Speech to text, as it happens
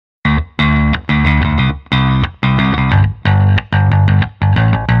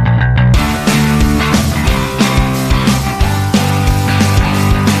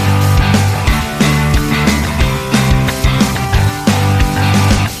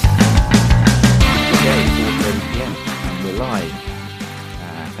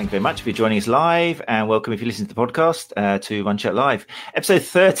much for joining us live, and welcome if you listen to the podcast to Run Chat Live. Episode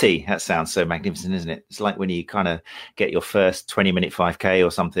 30, that sounds so magnificent, isn't it? It's like when you kind of get your first 20-minute 5K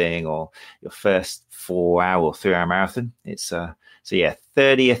or something, or your first 4-hour or 3-hour marathon. It's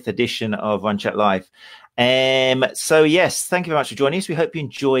 30th edition of Run Chat Live. So yes, thank you very much for joining us. We hope you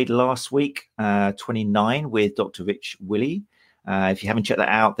enjoyed last week, 29 with Dr. Rich Willey. If you haven't checked that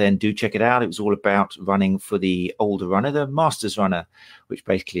out, then do check it out. It was all about running for the older runner, the Masters runner, which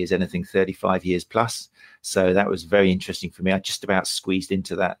basically is anything 35 years plus. So that was very interesting for me. I just about squeezed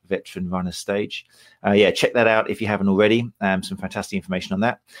into that veteran runner stage. Check that out if you haven't already. Some fantastic information on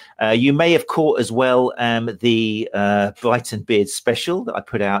that. You may have caught as well the Brighton Beard special that I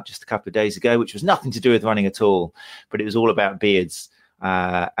put out just a couple of days ago, which was nothing to do with running at all, but it was all about beards,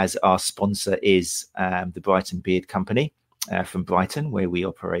 as our sponsor is the Brighton Beard Company. From Brighton, where we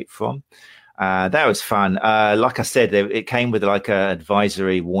operate from. That was fun. Like I said, it came with like an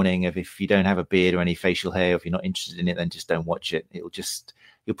advisory warning of if you don't have a beard or any facial hair, or if you're not interested in it, then just don't watch it. You'll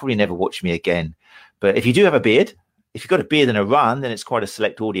probably never watch me again. But if you do have a beard, if you've got a beard and a run, then it's quite a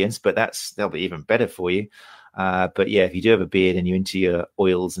select audience, but they'll be even better for you. But yeah, if you do have a beard and you're into your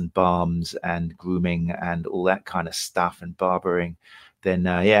oils and balms and grooming and all that kind of stuff and barbering, then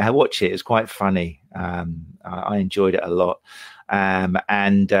watch it. It's quite funny. I enjoyed it a lot. We have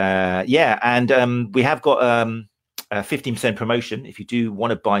got a 15% promotion. If you do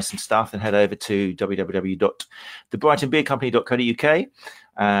want to buy some stuff, then head over to www.thebrightonbeardcompany.co.uk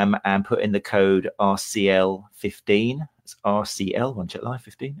and put in the code RCL15. It's RCL, Run Chat Live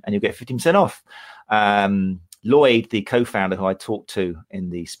 15, and you'll get 15% off. Lloyd, the co-founder who I talked to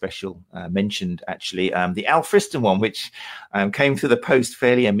in the special, mentioned actually the Al Friston one, which came through the post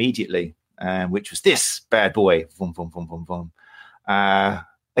fairly immediately, which was this bad boy. Vom, vom, vom, vom, vom.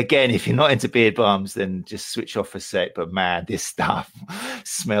 Again, if you're not into beard balms, then just switch off for a sec. But man, this stuff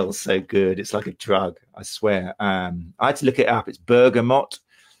smells so good. It's like a drug, I swear. I had to look it up. It's bergamot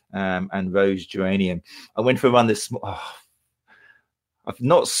and rose geranium. I went for a run this I've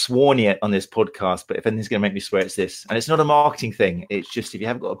not sworn yet on this podcast, but if anything's going to make me swear, it's this. And it's not a marketing thing. It's just if you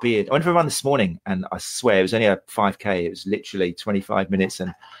haven't got a beard. I went for a run this morning, and I swear it was only a 5K. It was literally 25 minutes,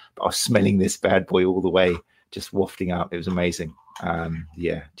 and I was smelling this bad boy all the way, just wafting up. It was amazing.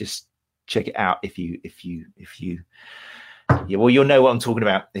 Just check it out if you you'll know what I'm talking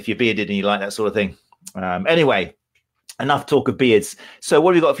about if you're bearded and you like that sort of thing. Anyway. Enough talk of beards. So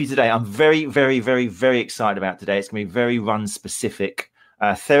what have we got for you today? I'm very, very, very, very excited about today. It's going to be very run specific.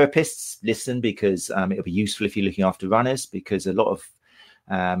 Therapists, listen, because it'll be useful if you're looking after runners, because a lot of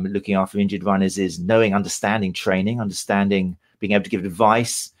looking after injured runners is knowing, understanding training, understanding, being able to give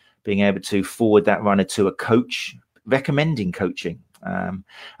advice, being able to forward that runner to a coach, recommending coaching. And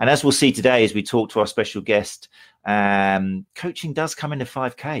as we'll see today, as we talk to our special guest, coaching does come into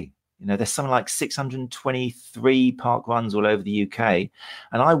 5K. You know, there's something like 623 park runs all over the UK.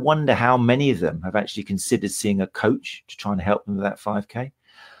 And I wonder how many of them have actually considered seeing a coach to try and help them with that 5K.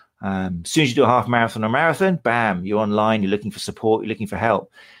 As soon as you do a half marathon or marathon, bam, you're online, you're looking for support, you're looking for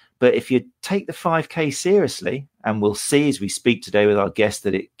help. But if you take the 5K seriously, and we'll see as we speak today with our guest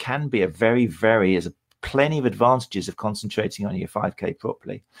that it can be a very, there's plenty of advantages of concentrating on your 5K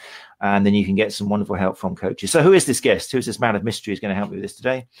properly. And then you can get some wonderful help from coaches. So who is this guest? Who is this man of mystery who's going to help me with this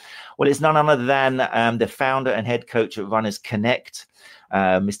today? Well, it's none other than the founder and head coach at Runners Connect,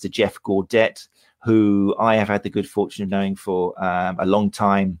 Mr. Jeff Gaudet, who I have had the good fortune of knowing for a long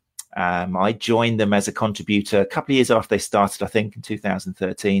time. I joined them as a contributor a couple of years after they started, I think, in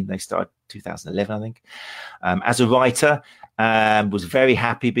 2013. They started 2011, I think, as a writer. Was very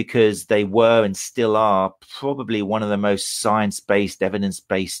happy because they were and still are probably one of the most science-based,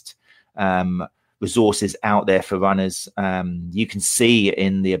 evidence-based resources out there for runners. You can see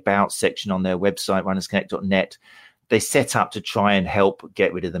in the About section on their website, runnersconnect.net, they set up to try and help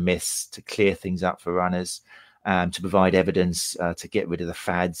get rid of the myths, to clear things up for runners, to provide evidence, to get rid of the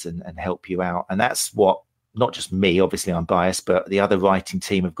fads and help you out. And that's what, not just me, obviously I'm biased, but the other writing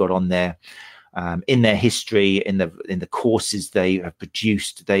team have got on there. In their history, in the courses they have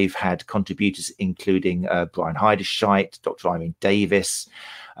produced, they've had contributors including Brian Heiderscheit, Dr. Irene Davis,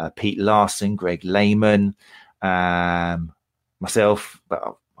 Pete Larson, Greg Lehman, myself.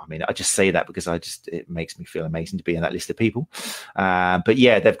 But I mean, I just say that because it makes me feel amazing to be in that list of people. But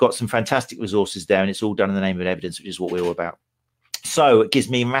yeah, they've got some fantastic resources there, and it's all done in the name of evidence, which is what we're all about. So it gives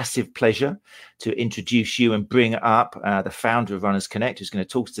me massive pleasure to introduce you and bring up the founder of Runners Connect, who's going to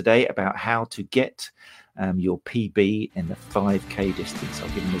talk today about how to get your PB in the 5K distance. I'll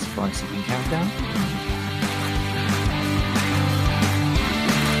give him this 5-second countdown.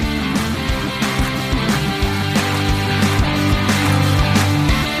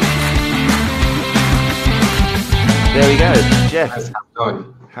 There we go. Jeff, how's it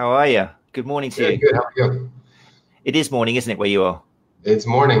going? How are you? Good morning to you. Good. How are you? It is morning, isn't it, where you are? It's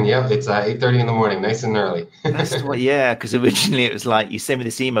morning. Yeah, it's 8:30 in the morning. Nice and early. That's what, yeah, because originally it was like you sent me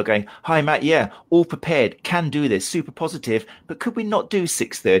this email going, "Hi, Matt. Yeah, all prepared. Can do this. Super positive. But could we not do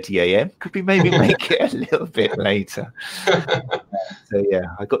 6:30 a.m.? Could we maybe make it a little bit later?" So yeah,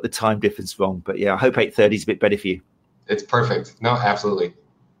 I got the time difference wrong. But yeah, I hope 8:30 is a bit better for you. It's perfect. No, absolutely.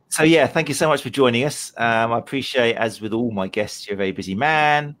 So yeah, thank you so much for joining us. I appreciate, as with all my guests, you're a very busy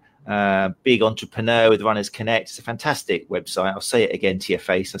man. Big entrepreneur with Runners Connect. It's a fantastic website. I'll say it again to your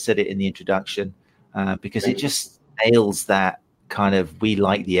face. I said it in the introduction because it just nails that kind of, we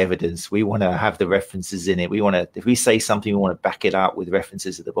like the evidence. We want to have the references in it. We want to, if we say something, we want to back it up with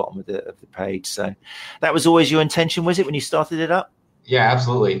references at the bottom of the page. So that was always your intention, was it, when you started it up? Yeah,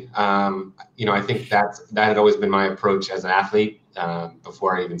 absolutely. I think that had always been my approach as an athlete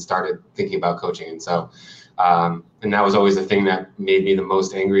before I even started thinking about coaching. And so and that was always the thing that made me the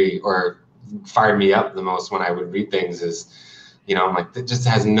most angry or fired me up the most when I would read things is, I'm like, it just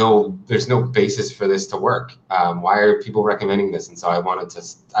there's no basis for this to work. Why are people recommending this? And so I wanted to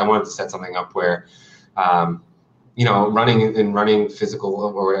set something up where, running physical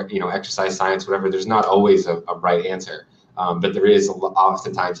or, exercise science, whatever, there's not always a right answer. But there is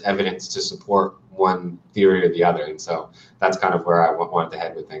oftentimes evidence to support one theory or the other. And so that's kind of where I wanted to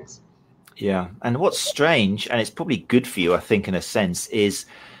head with things. Yeah. And what's strange, and it's probably good for you, I think, in a sense, is,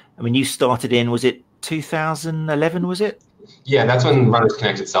 you started in, was it 2011, was it? Yeah, that's when Runners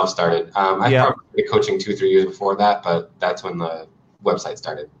Connect itself started. I probably been coaching 2-3 years before that, but that's when the website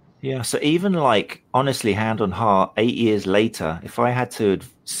started. Yeah. So even honestly, hand on heart, 8 years later, if I had to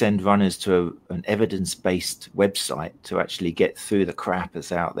send runners to an evidence-based website to actually get through the crap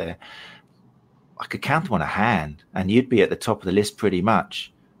that's out there, I could count them on a hand, and you'd be at the top of the list pretty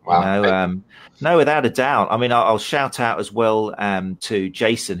much. Wow. No, without a doubt. I'll shout out as well to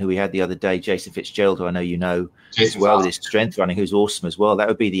Jason, who we had the other day, Jason Fitzgerald, who I know you know as well, with his strength running, who's awesome as well. That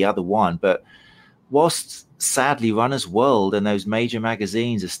would be the other one. But whilst sadly Runner's World and those major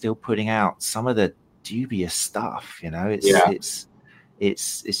magazines are still putting out some of the dubious stuff, it's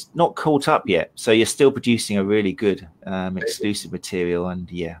not caught up yet. So you're still producing a really good exclusive material, and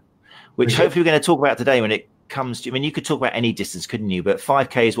which hopefully we're going to talk about today when it comes to, you could talk about any distance, couldn't you? But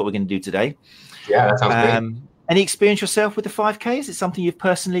 5K is what we're going to do today. Yeah, that sounds great. Any experience yourself with the 5K? Is it something you've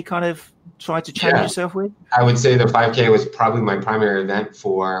personally kind of tried to challenge yourself with? I would say the 5K was probably my primary event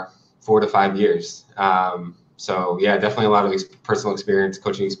for 4 to 5 years. So yeah, definitely a lot of personal experience,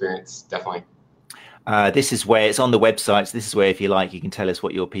 coaching experience, definitely. This is where it's on the website. So this is where, if you like, you can tell us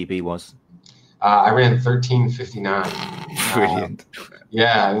what your PB was. I ran 13:59. Brilliant.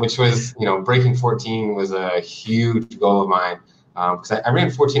 Which was, breaking 14 was a huge goal of mine. Because I ran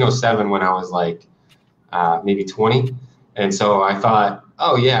 14:07 when I was maybe 20. And so I thought,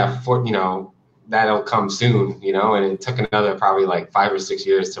 that'll come soon, and it took another probably 5 or 6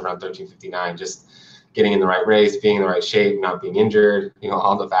 years to run 13:59, just getting in the right race, being in the right shape, not being injured,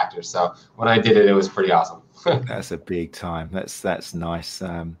 all the factors. So when I did it, it was pretty awesome. That's a big time. That's nice.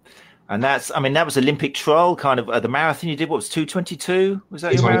 And that was Olympic trial, kind of the marathon you did. What was 2:22? Was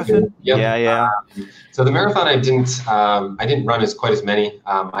that your marathon? Yep. Yeah. So the marathon, I didn't run quite as many.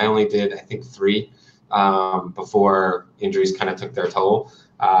 I only did, I think, 3 before injuries kind of took their toll.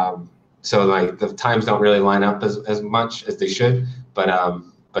 So the times don't really line up as much as they should. But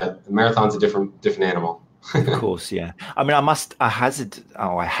the marathon's a different animal. Of course, yeah.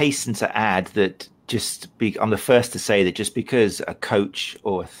 I hasten to add that I'm the first to say that just because a coach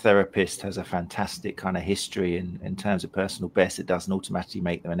or a therapist has a fantastic kind of history in terms of personal best, it doesn't automatically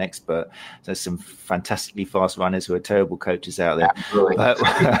make them an expert. There's some fantastically fast runners who are terrible coaches out there. Absolutely.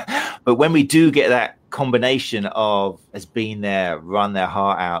 But when we do get that combination of has been there, run their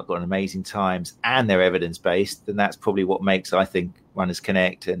heart out, got amazing times, and they're evidence-based, then that's probably what makes, I think, Runners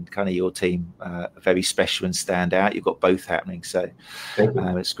Connect and kind of your team very special and stand out. You've got both happening, so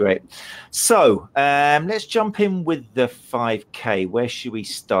it's great. So let's jump in with the 5K. Where should we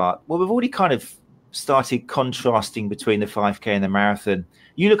start? Well, we've already kind of started contrasting between the 5K and the marathon.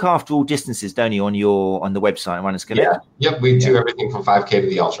 You look after all distances, don't you, on the website, Runners Connect? Yeah. Yep, we do everything from 5K to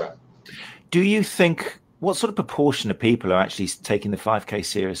the ultra. Do you think, what sort of proportion of people are actually taking the 5K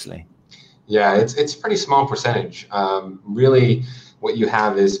seriously? Yeah, it's a pretty small percentage. Really, what you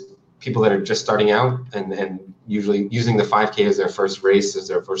have is people that are just starting out and usually using the 5K as their first race, as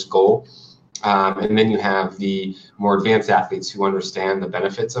their first goal. And then you have the more advanced athletes who understand the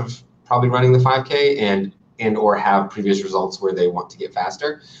benefits of probably running the 5K and or have previous results where they want to get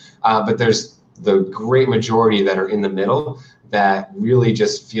faster. But there's the great majority that are in the middle that really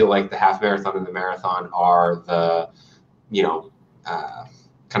just feel like the half marathon and the marathon are the,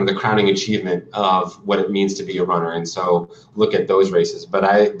 kind of the crowning achievement of what it means to be a runner. And so look at those races. But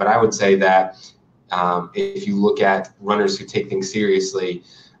I would say that if you look at runners who take things seriously,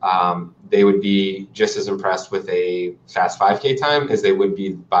 they would be just as impressed with a fast 5K time as they would be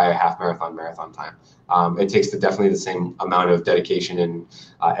by a half marathon time. It takes definitely the same amount of dedication and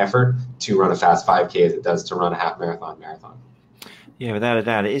effort to run a fast 5K as it does to run a half marathon. Yeah, without a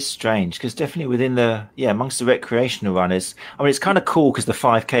doubt, it is strange because definitely within amongst the recreational runners, I mean, it's kind of cool because the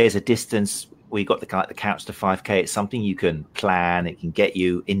 5K is a distance. We got the Couch to 5K. It's something you can plan. It can get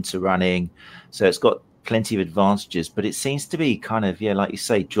you into running. So it's got plenty of advantages, but it seems to be kind of, like you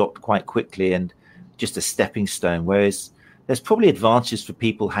say, dropped quite quickly and just a stepping stone. Whereas there's probably advantages for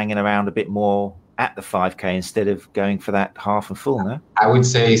people hanging around a bit more at the 5K instead of going for that half and full, no? I would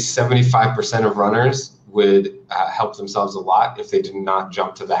say 75% of runners would help themselves a lot if they did not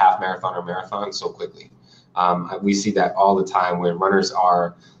jump to the half marathon or marathon so quickly. We see that all the time where runners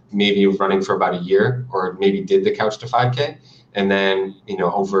are maybe running for about a year or maybe did the Couch to 5K. And then,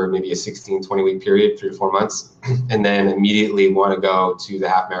 over maybe a 16, 20 week period, 3 to 4 months, and then immediately want to go to the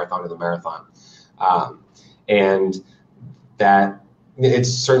half marathon or the marathon. And that it's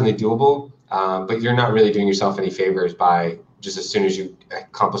certainly doable, but you're not really doing yourself any favors by just as soon as you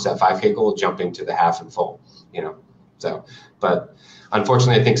accomplish that 5K goal, jumping to the half and full, So, but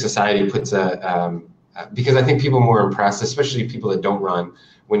unfortunately, I think society puts because I think people are more impressed, especially people that don't run,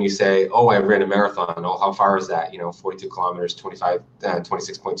 when you say, oh, I ran a marathon. Oh, how far is that? 42 kilometers,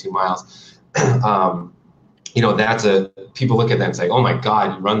 26.2 miles. People look at that and say, oh my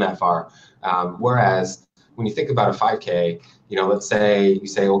God, you run that far. Whereas when you think about a 5K, let's say you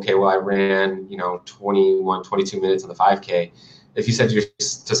say, okay, well, I ran, 21, 22 minutes on the 5K. If you said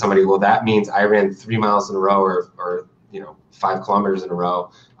to somebody, well, that means I ran 3 miles in a row or 5 kilometers in a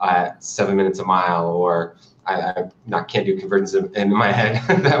row at 7 minutes a mile, or I can't do conversions in my head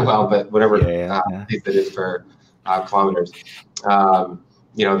that well, but whatever it is for kilometers,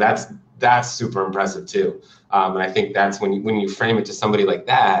 that's super impressive too. And I think that's when you frame it to somebody like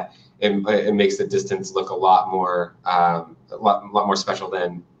that, it makes the distance look a lot more special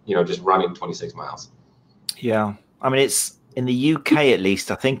than just running 26 miles. Yeah, I mean it's in the UK at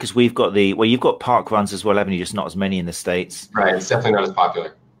least. I think because we've got you've got park runs as well, haven't you? Just not as many in the States. Right, it's definitely not as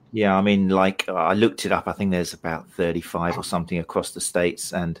popular. Yeah, I mean, I looked it up. I think there's about 35 or something across the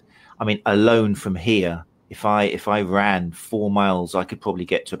States, and I mean, alone from here, if I ran 4 miles, I could probably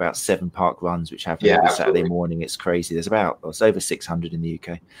get to about 7 park runs, which happen every Saturday morning. It's crazy. It's over 600 in the UK.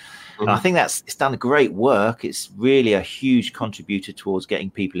 Mm-hmm. And I think it's done great work. It's really a huge contributor towards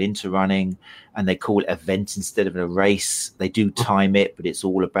getting people into running, and they call it an event instead of a race. They do time it, but it's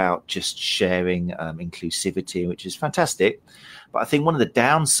all about just sharing inclusivity, which is fantastic. But I think one of the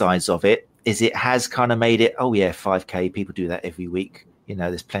downsides of it is it has kind of made it, 5K, people do that every week.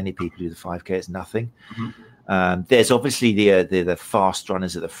 There's plenty of people who do the 5K. It's nothing. Mm-hmm. There's obviously the fast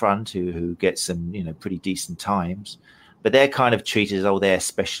runners at the front who get some, pretty decent times. But they're kind of treated as, they're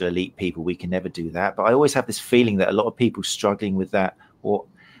special elite people. We can never do that. But I always have this feeling that a lot of people struggling with that, or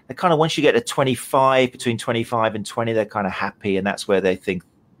they kind of, once you get to 25, between 25 and 20, they're kind of happy. And that's where they think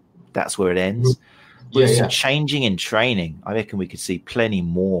that's where it ends. But some changing in training, I reckon we could see plenty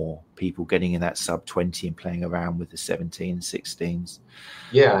more people getting in that sub 20 and playing around with the 17s, 16s.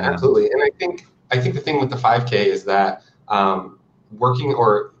 Yeah, absolutely. And I think the thing with the 5K is that working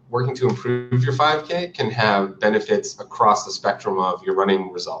to improve your 5K can have benefits across the spectrum of your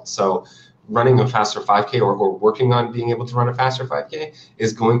running results. So running a faster 5K or working on being able to run a faster 5K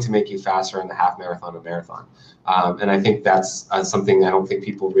is going to make you faster in the half marathon and marathon. And I think that's something I don't think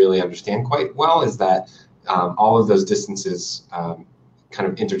people really understand quite well, is that all of those distances kind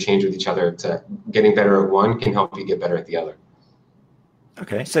of interchange with each other. To getting better at one can help you get better at the other.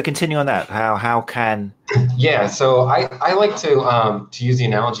 Okay, so continue on that. How can? Yeah, so I like to use the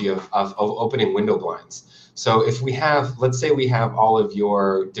analogy of opening window blinds. So if let's say we have all of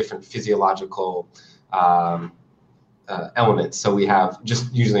your different physiological elements. So we have,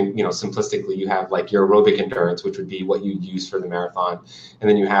 just usually, simplistically, you have like your aerobic endurance, which would be what you use for the marathon. And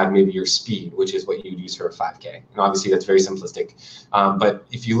then you have maybe your speed, which is what you use for a 5K. And obviously that's very simplistic. But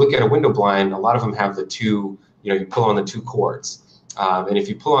if you look at a window blind, a lot of them have the two, you pull on the two cords. And if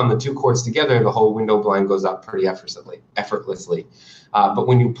you pull on the two cords together, the whole window blind goes up pretty effortlessly. But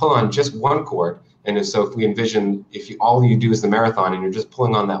when you pull on just one cord, and so if we envision, all you do is the marathon and you're just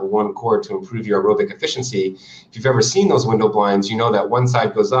pulling on that one cord to improve your aerobic efficiency, if you've ever seen those window blinds, you know that one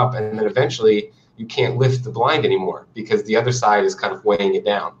side goes up and then eventually you can't lift the blind anymore because the other side is kind of weighing it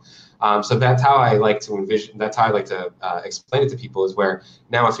down. So that's how I like to envision. That's how I like to explain it to people. Is where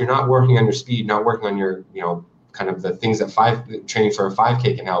now, if you're not working on your speed, not working on your, kind of the things that training for a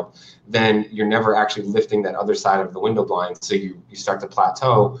 5K can help, then you're never actually lifting that other side of the window blind. So you start to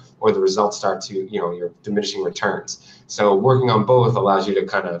plateau, or the results start to, you're diminishing returns. So working on both allows you to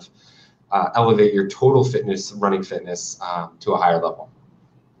kind of elevate your total fitness, running fitness, to a higher level.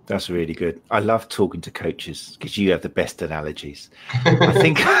 That's really good. I love talking to coaches because you have the best analogies. I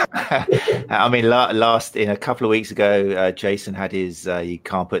think, I mean, a couple of weeks ago, Jason had his, you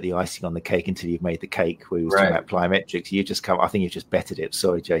can't put the icing on the cake until you've made the cake, where he was talking about plyometrics. I think you've just bettered it.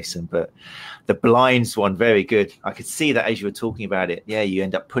 Sorry, Jason, but the blinds one, very good. I could see that as you were talking about it. Yeah, you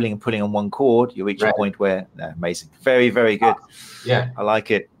end up pulling on one cord. You reach a point where, amazing. Very, very good. Yeah. I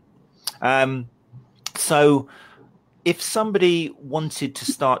like it. So, if somebody wanted to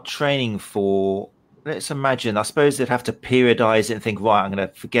start training for, let's imagine, I suppose they'd have to periodize it and think, right, I'm going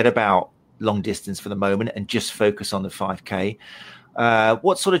to forget about long distance for the moment and just focus on the 5K.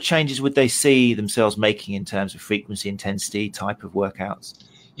 What sort of changes would they see themselves making in terms of frequency, intensity, type of workouts?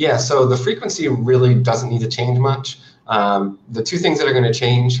 Yeah, so the frequency really doesn't need to change much. The two things that are going to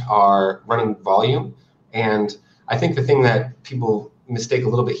change are running volume. And I think the thing that people mistake a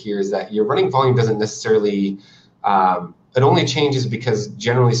little bit here is that your running volume doesn't necessarily it only changes because,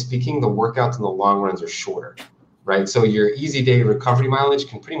 generally speaking, the workouts in the long runs are shorter, right? So your easy day recovery mileage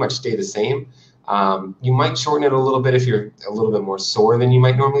can pretty much stay the same. You might shorten it a little bit if you're a little bit more sore than you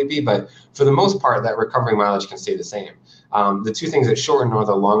might normally be, but for the most part, that recovery mileage can stay the same. The two things that shorten are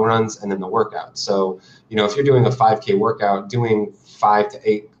the long runs and then the workout. So, if you're doing a 5K workout, doing 5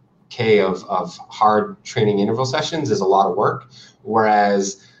 to 8K of hard training interval sessions is a lot of work,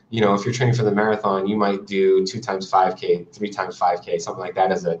 whereas if you're training for the marathon, you might do 2 times 5K, 3 times 5K, something like that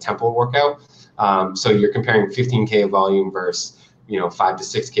as a tempo workout. So you're comparing 15K of volume versus, 5 to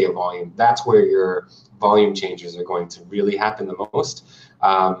 6K of volume. That's where your volume changes are going to really happen the most.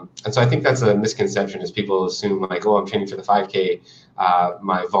 And so I think that's a misconception, is people assume like, oh, I'm training for the 5K,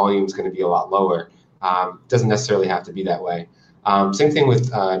 my volume is going to be a lot lower. Doesn't necessarily have to be that way. Same thing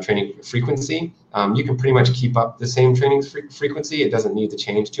with training frequency. You can pretty much keep up the same training frequency. It doesn't need to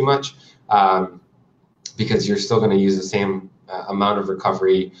change too much because you're still going to use the same amount of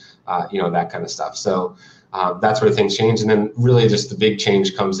recovery, that kind of stuff. So that's where things change. And then really just the big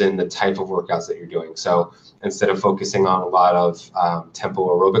change comes in the type of workouts that you're doing. So instead of focusing on a lot of tempo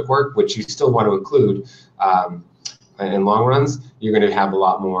aerobic work, which you still want to include in long runs, you're going to have a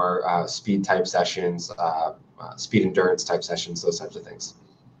lot more speed type sessions, speed endurance type sessions, those types of things.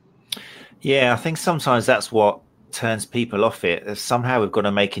 Yeah, I think sometimes that's what turns people off it. Somehow we've got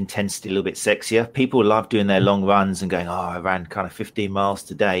to make intensity a little bit sexier. People love doing their long runs and going, oh, I ran kind of 15 miles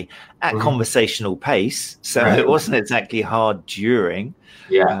today at conversational pace. So it wasn't exactly hard during.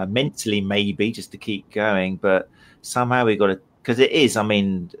 Yeah. Mentally, maybe just to keep going. But somehow we've got to, because it is, I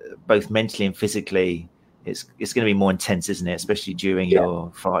mean, both mentally and physically, it's going to be more intense, isn't it? Especially during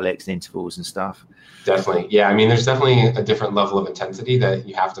your fartleks and intervals and stuff. Definitely. Yeah. I mean, there's definitely a different level of intensity that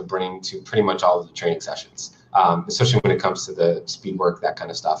you have to bring to pretty much all of the training sessions, especially when it comes to the speed work, that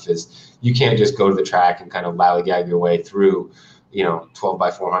kind of stuff. Is you can't just go to the track and kind of lollygag your way through, 12 by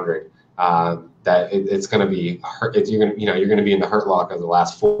 400. It's going to be hurt. You're going to be in the hurt lock of the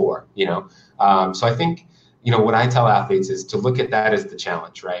last 4. So I think, what I tell athletes is to look at that as the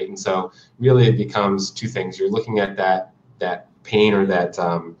challenge, right? And so really it becomes two things. You're looking at that pain or that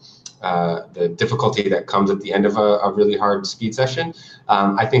the difficulty that comes at the end of a really hard speed session.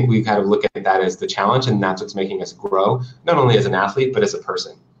 I think we kind of look at that as the challenge, and that's what's making us grow, not only as an athlete, but as a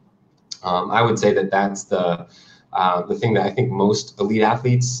person. I would say that's the thing that I think most elite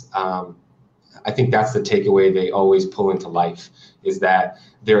athletes, I think that's the takeaway they always pull into life, is that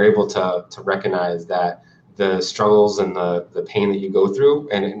they're able to recognize that the struggles and the pain that you go through,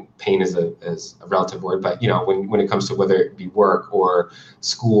 and pain is a relative word, but when it comes to whether it be work or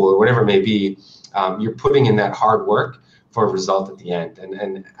school or whatever it may be, you're putting in that hard work for a result at the end.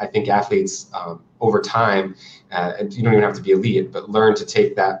 And I think athletes over time, and you don't even have to be elite, but learn to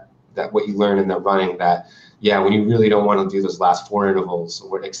take that what you learn in the running, that when you really don't want to do those last 4 intervals,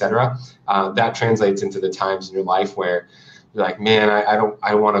 or et cetera, that translates into the times in your life where you're like, man, I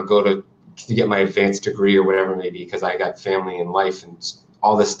don't want to go to get my advanced degree or whatever it may be, because I got family and life and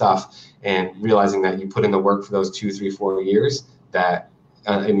all this stuff, and realizing that you put in the work for those 2, 3, 4 years, that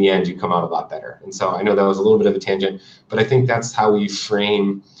in the end you come out a lot better. And so I know that was a little bit of a tangent, but I think that's how we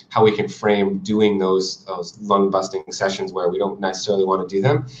can frame doing those lung busting sessions where we don't necessarily want to do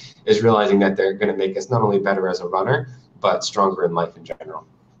them, is realizing that they're going to make us not only better as a runner, but stronger in life in general.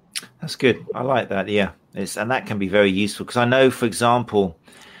 That's good. I like that. Yeah. And that can be very useful, because I know, for example,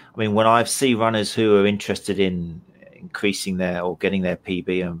 I mean, when I see runners who are interested in increasing their or getting their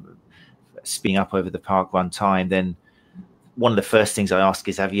PB and speeding up over the park run time, then one of the first things I ask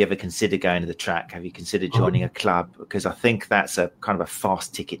is, have you ever considered going to the track? Have you considered joining a club? Because I think that's a kind of a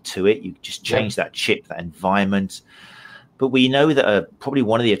fast ticket to it. You just change that chip, that environment. But we know that probably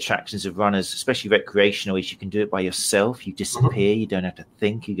one of the attractions of runners, especially recreational, is you can do it by yourself. You disappear. You don't have to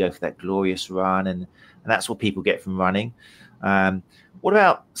think. You go for that glorious run. And that's what people get from running. What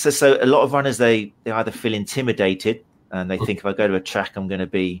about, so a lot of runners, they either feel intimidated and they think if I go to a track, I'm going to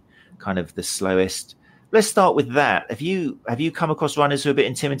be kind of the slowest. Let's start with that. Have you come across runners who are a bit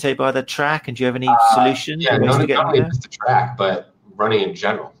intimidated by the track, and do you have any solutions? Yeah, not only just the track, but running in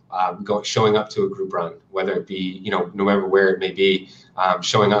general. Showing up to a group run, whether it be, no matter where it may be,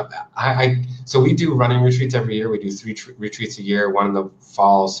 showing up. So we do running retreats every year. We do 3 retreats a year, one in the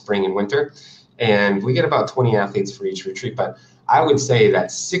fall, spring, and winter. And we get about 20 athletes for each retreat. But I would say that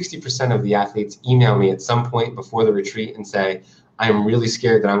 60% of the athletes email me at some point before the retreat and say, I'm really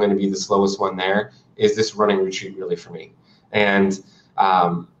scared that I'm going to be the slowest one there. Is this running retreat really for me? And,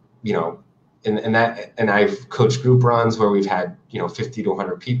 and I've coached group runs where we've had, 50 to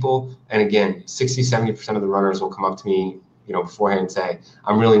 100 people. And again, 60, 70% of the runners will come up to me, beforehand and say,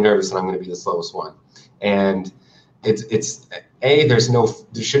 I'm really nervous and I'm going to be the slowest one. And there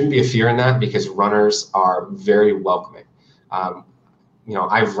shouldn't be a fear in that, because runners are very welcoming.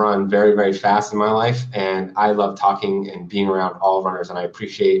 I've run very, very fast in my life, and I love talking and being around all runners. And I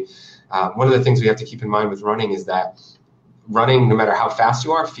appreciate, one of the things we have to keep in mind with running is that running, no matter how fast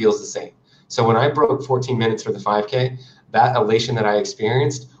you are, feels the same. So when I broke 14 minutes for the 5K, that elation that I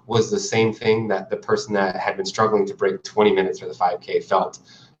experienced was the same thing that the person that had been struggling to break 20 minutes for the 5K felt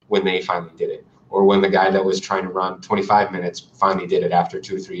when they finally did it, or when the guy that was trying to run 25 minutes finally did it after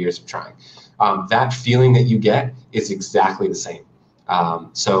 2 or 3 years of trying. That feeling that you get is exactly the same.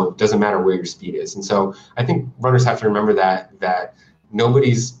 So it doesn't matter where your speed is. And so I think runners have to remember that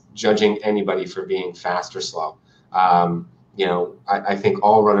nobody's judging anybody for being fast or slow. I think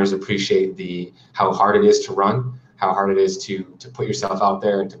all runners appreciate how hard it is to run, how hard it is to put yourself out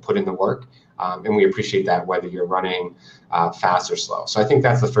there and to put in the work. And we appreciate that whether you're running fast or slow. So I think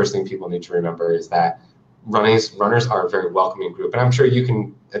that's the first thing people need to remember, is that runners are a very welcoming group. And I'm sure you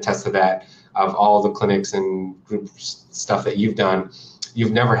can attest to that. Of all the clinics and group stuff that you've done,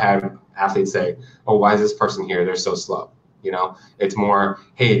 you've never had athletes say, oh, why is this person here? They're so slow. It's more,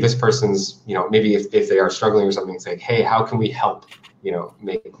 hey, this person's, maybe if they are struggling or something, it's like, hey, how can we help,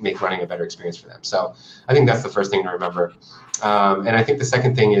 make running a better experience for them? So I think that's the first thing to remember. And I think the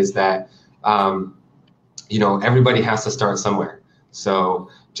second thing is that, everybody has to start somewhere. So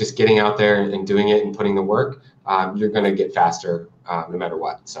just getting out there and doing it and putting the work, you're going to get faster no matter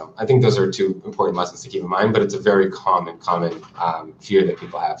what. So I think those are 2 important lessons to keep in mind, but it's a very common fear that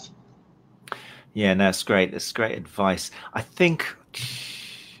people have. Yeah, no, it's great. That's great advice. I don't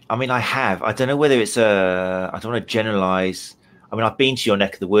know whether it's I don't want to generalize. I mean, I've been to your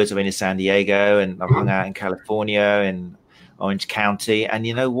neck of the woods. I've been in San Diego, and I've hung out in California and Orange County. And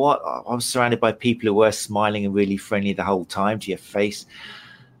you know what? I was surrounded by people who were smiling and really friendly the whole time to your face.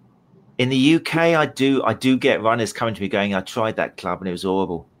 In the UK, I do get runners coming to me going, I tried that club and it was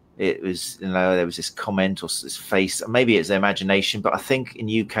horrible. It was, there was this comment or this face. Maybe it's their imagination, but I think in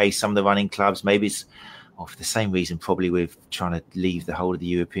UK, some of the running clubs, maybe it's for the same reason, probably with trying to leave the whole of the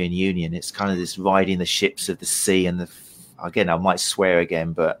European Union. It's kind of this riding the ships of the sea. And again, I might swear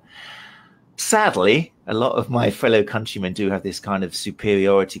again, but sadly, a lot of my fellow countrymen do have this kind of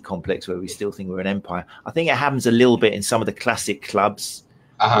superiority complex where we still think we're an empire. I think it happens a little bit in some of the classic clubs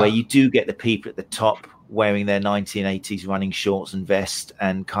where you do get the people at the top wearing their 1980s running shorts and vest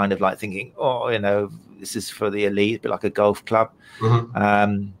and kind of like thinking, this is for the elite, a bit like a golf club.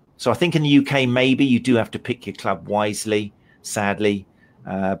 So I think in the UK, maybe you do have to pick your club wisely, sadly.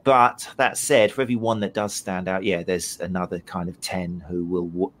 But that said, for every one that does stand out, there's another kind of 10 who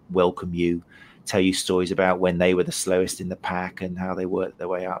will welcome you, tell you stories about when they were the slowest in the pack and how they worked their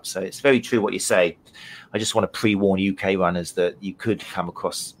way up. So it's very true what you say. I just want to pre-warn UK runners that you could come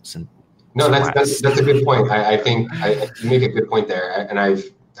across some. No, that's a good point. I think you make a good point there, and I've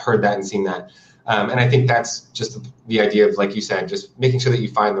heard that and seen that. And I think that's just the idea of, like you said, just making sure that you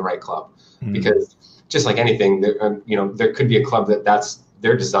find the right club, because just like anything, there could be a club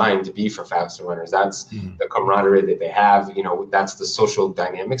they're designed to be for faster runners. That's the camaraderie that they have. That's the social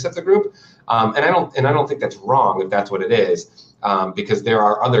dynamics of the group. And I don't think that's wrong if that's what it is, because there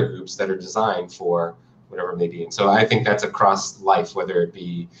are other groups that are designed for whatever it may be. And so I think that's across life, whether it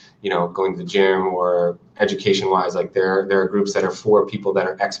be, going to the gym or education wise. Like there are groups that are for people that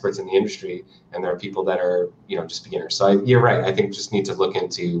are experts in the industry, and there are people that are, just beginners. So you're right. I think just need to look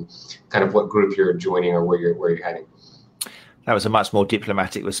into kind of what group you're joining or where you're heading. That was a much more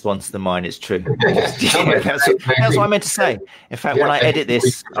diplomatic response than mine. It's true. That's what I meant to say. In fact, when I edit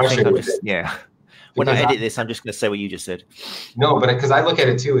this, I think I'm just, when I edit this, I'm just going to say what you just said. No, but because I look at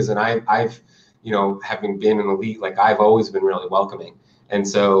it too, is, and I've, having been in the league, like I've always been really welcoming. And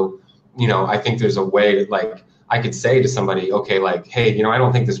so, I think there's a way that, like, I could say to somebody, okay, like, hey, I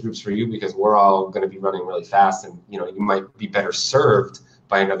don't think this group's for you because we're all going to be running really fast, and, you might be better served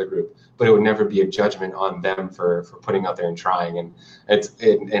by another group, but it would never be a judgment on them for putting out there and trying. And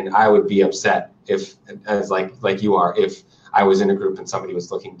and I would be upset if, as like you are, if I was in a group and somebody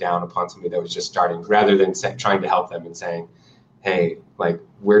was looking down upon somebody that was just starting, rather than trying to help them and saying, hey, like,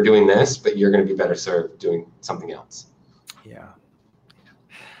 we're doing this, but you're going to be better served doing something else. Yeah.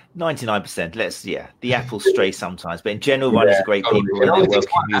 99%. The apples stray sometimes, but in general, runners are great people. It only takes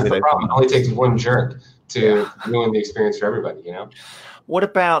one. That's the problem. It only takes one jerk to ruin the experience for everybody, What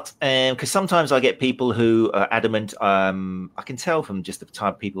about, because sometimes I get people who are adamant, I can tell from just the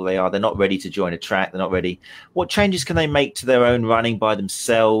type of people they are, they're not ready to join a track, they're not ready. What changes can they make to their own running by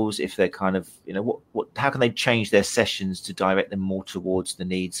themselves if they're kind of, how can they change their sessions to direct them more towards the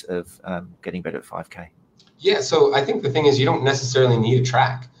needs of getting better at 5K? Yeah, so I think the thing is, you don't necessarily need a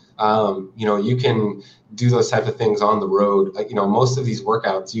track. You can do those type of things on the road. Most of these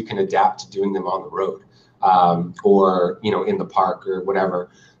workouts, you can adapt to doing them on the road. Or, in the park or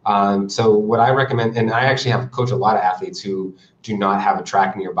whatever. So what I recommend, and I actually have coached a lot of athletes who do not have a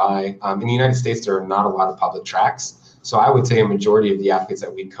track nearby. In the United States, there are not a lot of public tracks. So I would say a majority of the athletes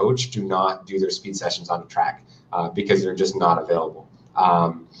that we coach do not do their speed sessions on a track because they're just not available.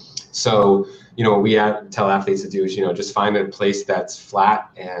 So, what we tell athletes to do is, just find a place that's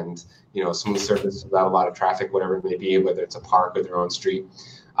flat and, smooth surface without a lot of traffic, whatever it may be, whether it's a park or their own street.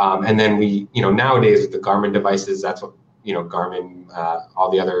 And then we, nowadays with the Garmin devices, that's what, Garmin,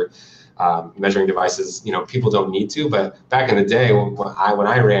 all the other measuring devices, people don't need to. But back in the day when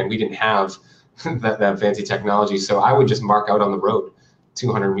I ran, we didn't have that fancy technology. So I would just mark out on the road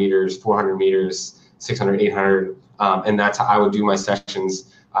 200 meters, 400 meters, 600, 800. And that's how I would do my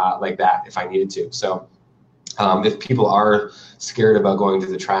sessions like that if I needed to. So if people are scared about going to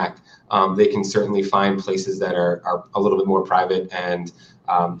the track, they can certainly find places that are a little bit more private and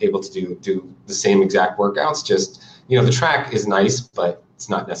able to do the same exact workouts. Just, the track is nice, but it's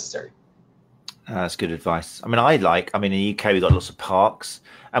not necessary. That's good advice. In the UK, we've got lots of parks,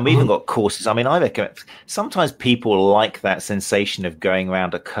 and we even got courses. I reckon sometimes people like that sensation of going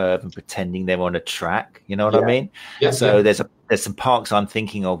around a curve and pretending they're on a track. You know what I mean? Yeah, so there's some parks I'm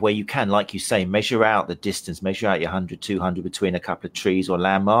thinking of where you can, like you say, measure out the distance, measure out your 100, 200 between a couple of trees or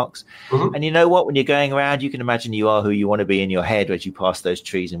landmarks. And you know what? When you're going around, you can imagine you are who you want to be in your head as you pass those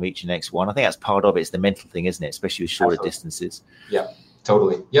trees and reach the next one. I think that's part of it. It's the mental thing, isn't it? Especially with shorter distances. Yeah,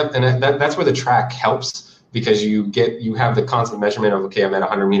 totally. Yep. And that's where the track helps, because you have the constant measurement of, okay, I'm at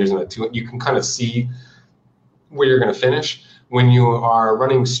 100 meters and at 200. You can kind of see where you're going to finish. When you are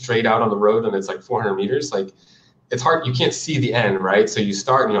running straight out on the road and it's like 400 meters, like, it's hard. You can't see the end, right? So you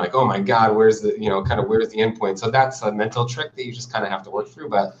start and you're like, oh my God, where's the end point? So that's a mental trick that you just kind of have to work through.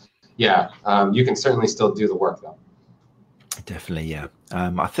 But yeah, you can certainly still do the work though. Definitely. Yeah.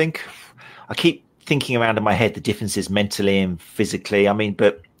 I think I keep thinking around in my head the differences mentally and physically.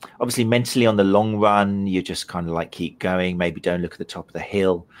 But obviously mentally on the long run, you just kind of like keep going, maybe don't look at the top of the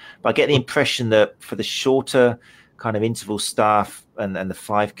hill. But I get the impression that for the shorter kind of interval stuff and the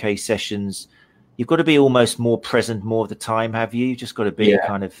 5K sessions, you've got to be almost more present more of the time, have you? You've just got to be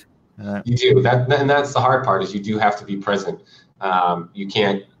kind of... You do. And that's the hard part, is you do have to be present. You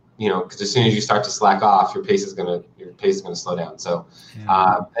can't, because as soon as you start to slack off, your pace is going to slow down. So,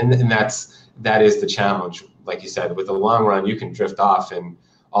 and that is the challenge. Like you said, with the long run, you can drift off and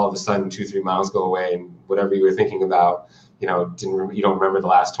all of a sudden 2-3 miles go away, and whatever you were thinking about, you don't remember the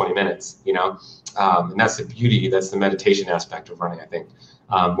last 20 minutes, and that's the beauty, that's the meditation aspect of running, I think.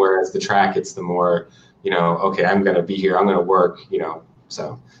 Whereas the track, it's the more, okay, I'm going to be here, I'm going to work,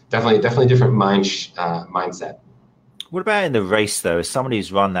 so definitely different mindset. What about in the race though? As somebody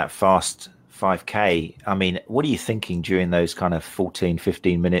who's run that fast 5K, what are you thinking during those kind of 14,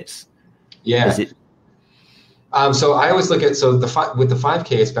 15 minutes? Yeah. So I always look at, with the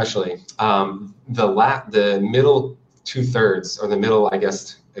 5K especially, the middle 2/3 or the middle, I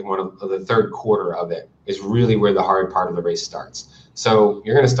guess, one of the third quarter of it is really where the hard part of the race starts. So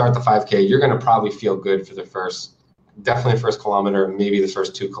you're going to start the 5K. You're going to probably feel good for the first definitely the first kilometer, maybe the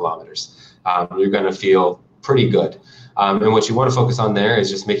first 2 kilometers. You're going to feel pretty good. And what you want to focus on there is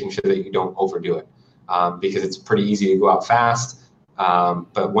just making sure that you don't overdo it, because it's pretty easy to go out fast.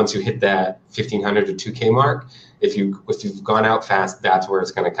 But once you hit that 1,500 to 2K mark, if you've gone out fast, that's where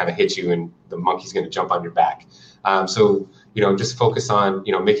it's going to kind of hit you and the monkey's going to jump on your back. So, just focus on,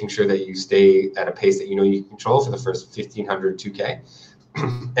 making sure that you stay at a pace that you can control for the first 1,500, 2K.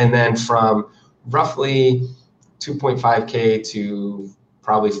 And then from roughly 2.5K to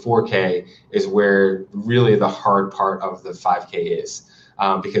probably 4K is where really the hard part of the 5K is,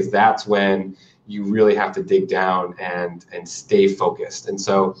 because that's when you really have to dig down and stay focused. And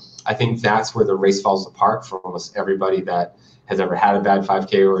so I think that's where the race falls apart for almost everybody that has ever had a bad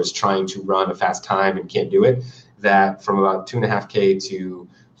 5K or is trying to run a fast time and can't do it. That from about 2.5K to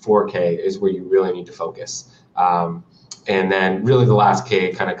 4K is where you really need to focus. And then really the last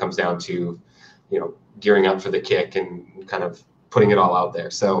K kind of comes down to, gearing up for the kick and kind of putting it all out there.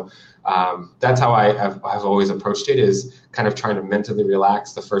 So that's how I've always approached it, is kind of trying to mentally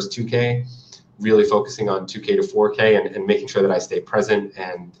relax the first 2K, really focusing on 2K to 4K and making sure that I stay present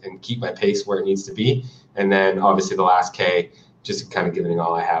and keep my pace where it needs to be. And then obviously the last K, just kind of giving it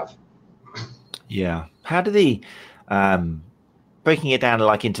all I have. Yeah. How do the breaking it down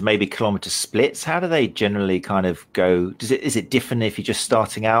like into maybe kilometer splits, how do they generally kind of go? Is it different if you're just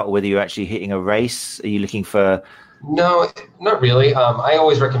starting out or whether you're actually hitting a race? Are you looking for? No, not really. I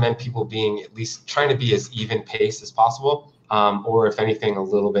always recommend people being at least trying to be as even pace as possible, or if anything, a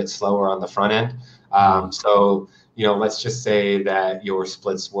little bit slower on the front end. So, let's just say that your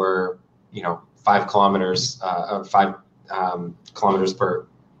splits were, 5 kilometers, 5 kilometers per,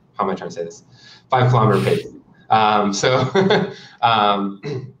 how am I trying to say this? 5 kilometer pace.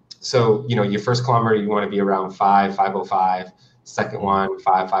 So, your first kilometer, you want to be around 5:05, second one,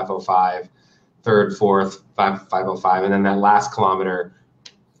 5:05, third, fourth, 5:05. And then that last kilometer,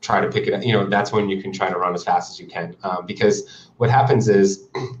 try to pick it up. That's when you can try to run as fast as you can. Because what happens is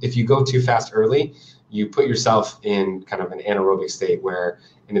if you go too fast early, you put yourself in kind of an anaerobic state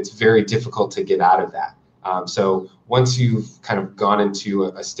and it's very difficult to get out of that. So once you've kind of gone into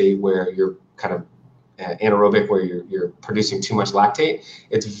a state where you're kind of anaerobic, where you're producing too much lactate,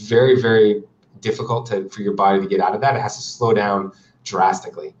 it's very, very difficult for your body to get out of that. It has to slow down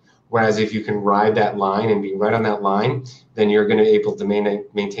drastically. Whereas if you can ride that line and be right on that line, then you're going to be able to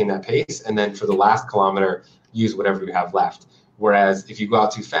maintain that pace. And then for the last kilometer, use whatever you have left. Whereas if you go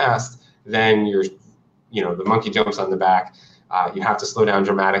out too fast, then the monkey jumps on the back. You have to slow down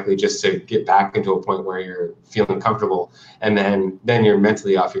dramatically just to get back into a point where you're feeling comfortable. And then you're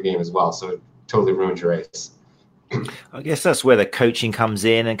mentally off your game as well. So it totally ruins your race. I guess that's where the coaching comes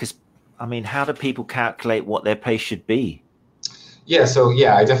in. And how do people calculate what their pace should be? Yeah, so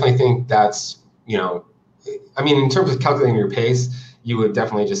I definitely think that's, in terms of calculating your pace, you would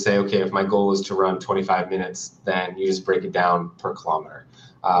definitely just say, okay, if my goal is to run 25 minutes, then you just break it down per kilometer.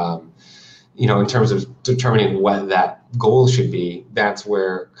 In terms of determining what that goal should be, that's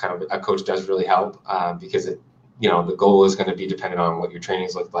where kind of a coach does really help, because the goal is going to be dependent on what your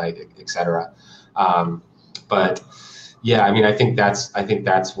trainings look like, et cetera. But yeah, I think that's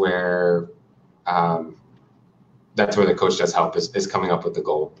where the coach does help is coming up with the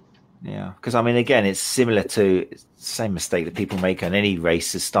goal. Yeah, because again, it's similar to the same mistake that people make on any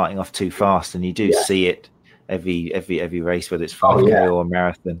race, is starting off too fast, and you do see it every race, whether it's 5K or a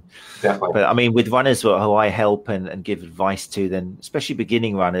marathon. Definitely. But with runners who I help and give advice to, then especially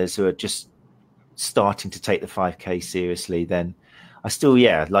beginning runners who are just starting to take the 5K seriously, then I still,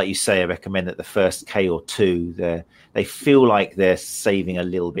 like you say, I recommend that the first K or 2, they feel like they're saving a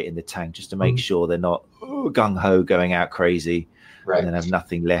little bit in the tank just to make sure they're not gung-ho going out crazy, right, and then have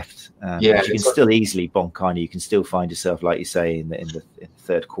nothing left. You can still easily bonk on. You can still find yourself, like you say, in the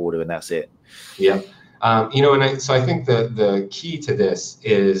third quarter, and that's it. Yeah. So I think the key to this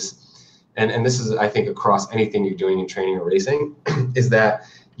is, and this is, I think, across anything you're doing in training or racing, is that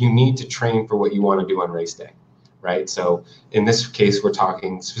you need to train for what you want to do on race day, right? So in this case, we're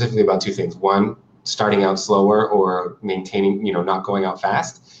talking specifically about 2 things. One, starting out slower or maintaining, not going out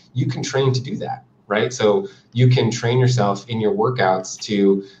fast. You can train to do that, right? So you can train yourself in your workouts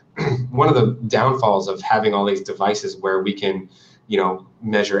to, one of the downfalls of having all these devices where we can,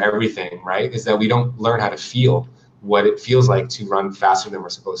 measure everything, right, is that we don't learn how to feel what it feels like to run faster than we're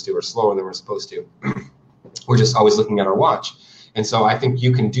supposed to or slower than we're supposed to. We're just always looking at our watch. And so I think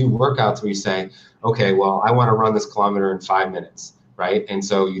you can do workouts where you say, okay, well, I want to run this kilometer in 5 minutes, right? And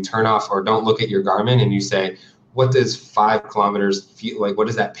so you turn off or don't look at your Garmin and you say, what does 5 kilometers feel like? What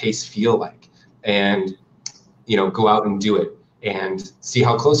does that pace feel like? And, go out and do it and see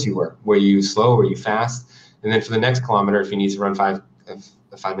how close you were. Were you slow? Were you fast? And then for the next kilometer, if you need to run a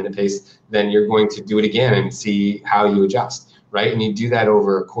 5-minute pace, then you're going to do it again and see how you adjust, right? And you do that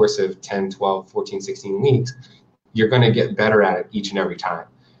over a course of 10, 12, 14, 16 weeks, you're going to get better at it each and every time.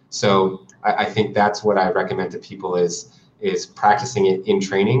 So I think that's what I recommend to people is practicing it in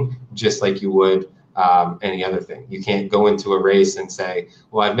training, just like you would any other thing. You can't go into a race and say,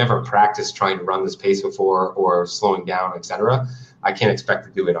 well, I've never practiced trying to run this pace before or slowing down, etc. I can't expect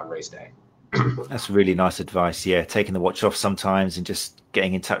to do it on race day. That's really nice advice. Yeah, taking the watch off sometimes and just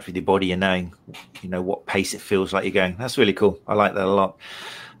getting in touch with your body and knowing, what pace it feels like you're going. That's really cool. I like that a lot.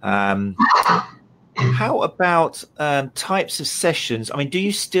 How about types of sessions? I mean, do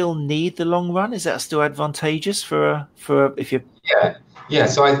you still need the long run? Is that still advantageous for if you're? Yeah.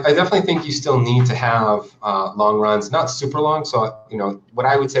 So I definitely think you still need to have long runs, not super long. So what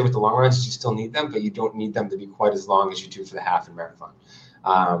I would say with the long runs is you still need them, but you don't need them to be quite as long as you do for the half and marathon.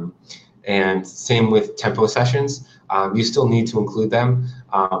 And same with tempo sessions. You still need to include them,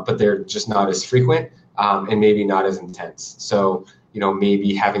 but they're just not as frequent and maybe not as intense. So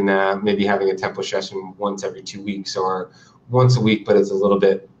maybe having a tempo session once every 2 weeks or once a week, but it's a little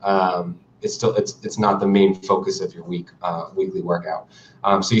bit. It's not the main focus of your weekly workout.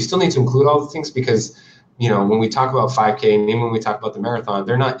 So you still need to include all the things because when we talk about 5K and even when we talk about the marathon,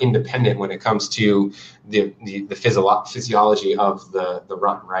 they're not independent when it comes to the physiology of the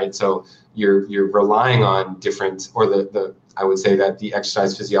run, right? So you're relying on different, or I would say that the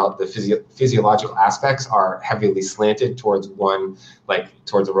exercise physiological aspects are heavily slanted towards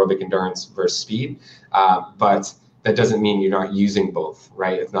towards aerobic endurance versus speed, but that doesn't mean you're not using both,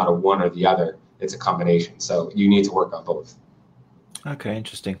 right? It's not a one or the other; it's a combination. So you need to work on both. Okay,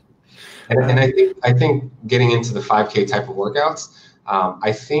 interesting. And I think getting into the 5K type of workouts,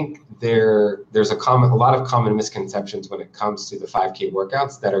 I think there's a lot of common misconceptions when it comes to the 5K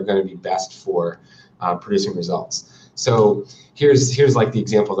workouts that are going to be best for producing results. So here's like the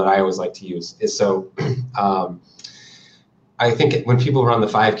example that I always like to use is I think when people run the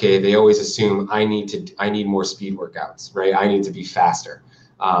 5K, they always assume I need more speed workouts, right? I need to be faster,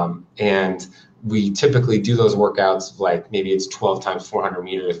 and we typically do those workouts like maybe it's 12 times 400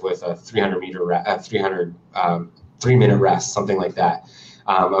 meters with a 3-minute rest, something like that,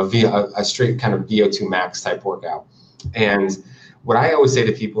 a straight kind of VO2 max type workout. And what I always say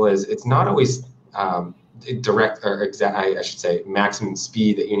to people is it's not always direct or exact, I should say maximum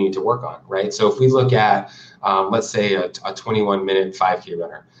speed that you need to work on, right? So if we look at, let's say a 21-minute 5K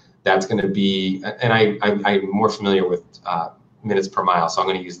runner, that's going to be, and I'm more familiar with minutes per mile, so I'm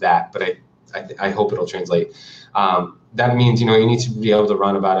going to use that, but I hope it'll translate. That means, you need to be able to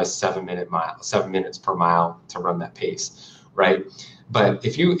run about 7 minutes per mile to run that pace, right? But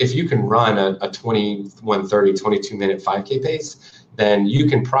if you can run a 21, 30, 22-minute 5K pace, then you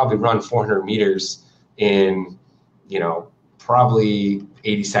can probably run 400 meters in, probably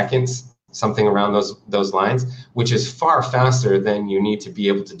 80 seconds, something around those lines, which is far faster than you need to be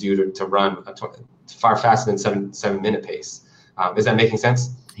able to do to run far faster than 7-minute pace. Is that making sense?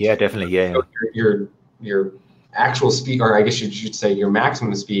 Yeah, definitely. Yeah. So your actual speed, or I guess you should say your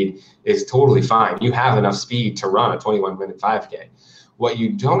maximum speed, is totally fine. You have enough speed to run a 21-minute 5K. What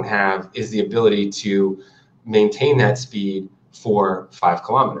you don't have is the ability to maintain that speed for 5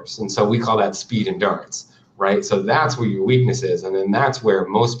 kilometers. And so we call that speed endurance, right? So that's where your weakness is. And then that's where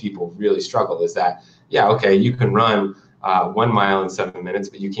most people really struggle is that, yeah, okay, you can run 1 mile in 7 minutes,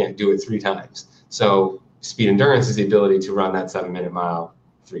 but you can't do it 3 times. So speed endurance is the ability to run that 7-minute mile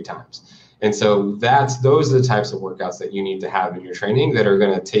 3 times. And so those are the types of workouts that you need to have in your training that are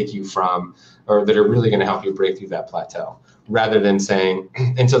going to take you from, or that are really going to help you break through that plateau, rather than saying,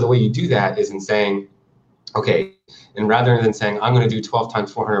 and so the way you do that is in saying, okay, and rather than saying, I'm going to do 12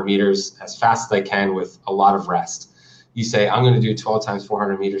 times 400 meters as fast as I can with a lot of rest, you say, I'm going to do 12 times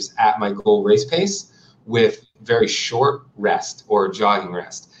 400 meters at my goal race pace with very short rest or jogging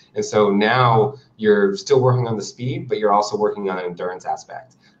rest. And so now you're still working on the speed, but you're also working on an endurance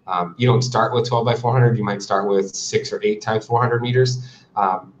aspect. You don't start with 12 by 400. You might start with 6 or 8 times 400 meters.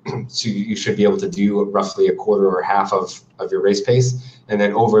 So you should be able to do roughly a quarter or half of your race pace. And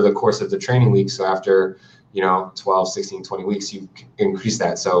then over the course of the training week, so after 12, 16, 20 weeks, you increase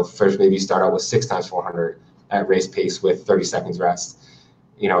that. So first maybe you start out with 6 times 400 at race pace with 30 seconds rest.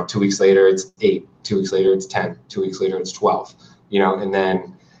 2 weeks later it's 8. 2 weeks later it's 10. 2 weeks later it's 12. And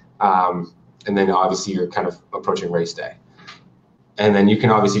then obviously you're kind of approaching race day. And then you can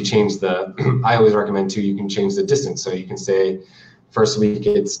obviously change I always recommend too, you can change the distance. So you can say first week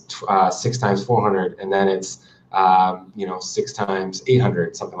it's 6 times 400, and then it's 6 times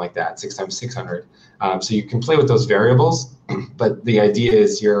 800, something like that, 6 times 600. So you can play with those variables, but the idea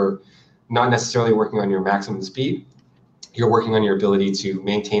is you're not necessarily working on your maximum speed. You're working on your ability to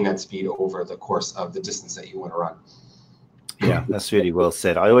maintain that speed over the course of the distance that you want to run. Yeah, that's really well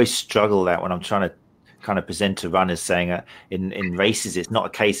said. I always struggle that when I'm trying to kind of present to runners, saying in races, it's not a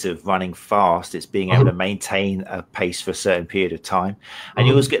case of running fast, it's being able to maintain a pace for a certain period of time. And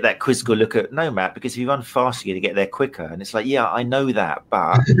you always get that quizzical look at, no, Matt, because if you run faster, you're going to get there quicker. And it's like, yeah, I know that,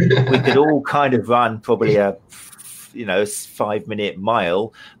 but we could all kind of run probably a 5-minute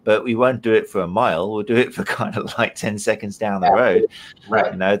mile, but we won't do it for a mile. We'll do it for kind of like 10 seconds down the road.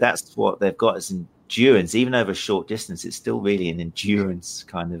 Right. That's what they've got as endurance. Even over a short distance, it's still really an endurance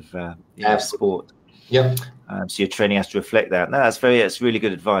kind of sport. Yep. So your training has to reflect that. No, that's really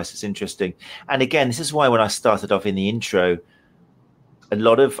good advice. It's interesting. And again, this is why when I started off in the intro,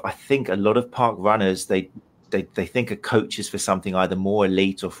 I think a lot of park runners, they think a coach is for something either more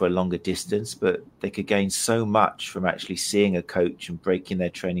elite or for a longer distance, but they could gain so much from actually seeing a coach and breaking their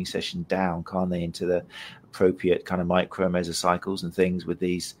training session down, can't they, into the appropriate kind of micro mesocycles and things with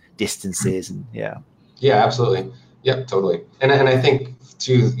these distances. And yeah, absolutely. Yep, totally. And I think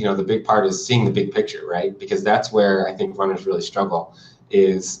too, the big part is seeing the big picture, right? Because that's where I think runners really struggle,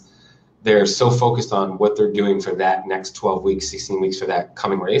 is they're so focused on what they're doing for that next 12 weeks, 16 weeks for that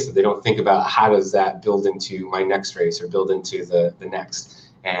coming race, that they don't think about how does that build into my next race or build into the next.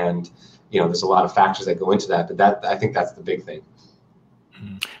 And, there's a lot of factors that go into that, but I think that's the big thing.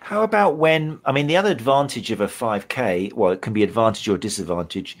 How about the other advantage of a 5K, well, it can be advantage or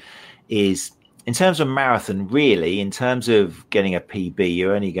disadvantage, is in terms of marathon, really, in terms of getting a PB,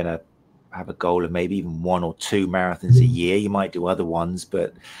 you're only going to have a goal of maybe even 1 or 2 marathons a year. You might do other ones,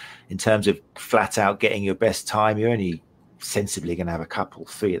 but in terms of flat out getting your best time, you're only sensibly going to have a couple,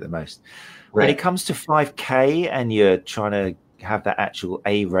 3 at the most. Right. When it comes to 5K and you're trying to have that actual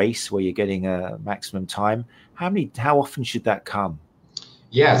A race where you're getting a maximum time, how often should that come?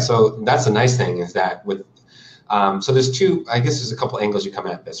 Yeah, so that's a nice thing, is that with so there's a couple angles you come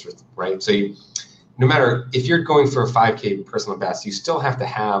at this with, right? So no matter if you're going for a 5K personal best, you still have to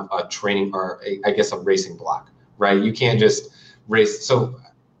have a training or a racing block, right? You can't just race. So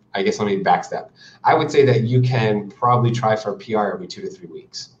I guess let me backstep. I would say that you can probably try for a PR every 2 to 3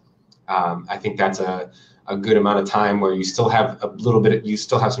 weeks. I think that's a good amount of time where you still have you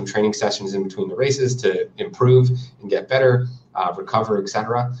still have some training sessions in between the races to improve and get better, recover,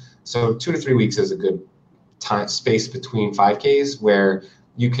 etc. So 2 to 3 weeks is a good space between 5Ks where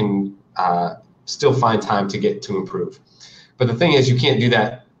you can still find time to improve. But the thing is, you can't do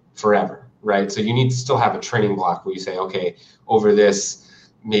that forever, right? So you need to still have a training block where you say, okay, over this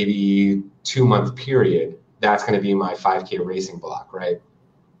maybe 2-month period, that's going to be my 5K racing block, right?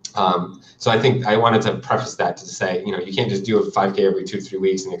 So I think I wanted to preface that to say, you can't just do a 5K every 2 to 3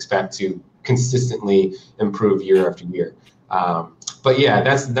 weeks and expect to consistently improve year after year. But yeah,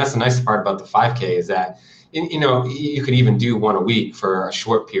 that's the nice part about the 5K, is that you could even do 1 a week for a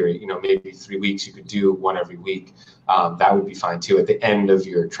short period, maybe 3 weeks, you could do 1 every week. That would be fine too at the end of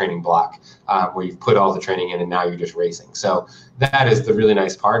your training block, where you've put all the training in and now you're just racing. So that is the really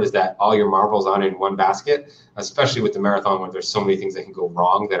nice part, is that all your marbles aren't in one basket, especially with the marathon where there's so many things that can go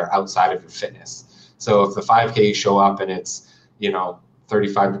wrong that are outside of your fitness. So if the 5K show up and it's,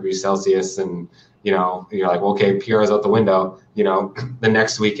 35 degrees Celsius and, you're like, well, okay, PR is out the window, the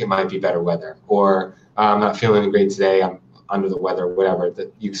next week it might be better weather, or I'm not feeling great today, I'm under the weather, whatever,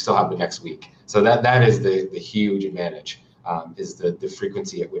 that you still have the next week. So that is the huge advantage, is the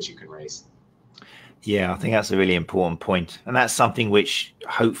frequency at which you can race. Yeah, I think that's a really important point. And that's something which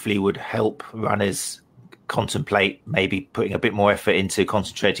hopefully would help runners contemplate maybe putting a bit more effort into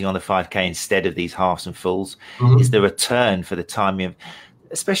concentrating on the 5K instead of these halves and fulls, is the return for the time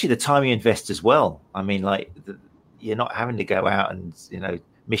especially the time you invest as well. I mean, you're not having to go out and,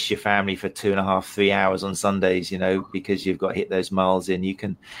 miss your family for 2.5, 3 hours on Sundays, because you've got to hit those miles in. You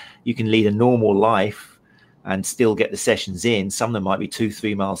can lead a normal life and still get the sessions in. Some of them might be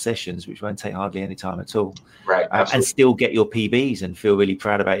 2-3 mile sessions, which won't take hardly any time at all. Right. And still get your PBs and feel really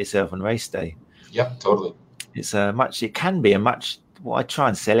proud about yourself on race day. Yep, totally. It can be what I try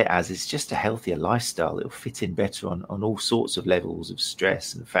and sell it as is just a healthier lifestyle. It'll fit in better on all sorts of levels of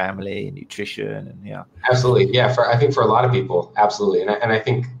stress and family and nutrition and yeah. Absolutely. Yeah. I think for a lot of people, absolutely. And I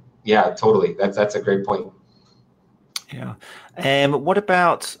think, yeah, totally. That's a great point. Yeah. What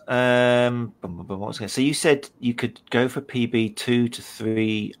about, so you said you could go for PB 2 to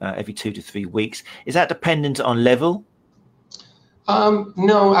 3, every 2 to 3 weeks. Is that dependent on level?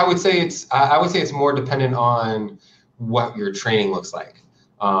 No, I would say it's more dependent on what your training looks like,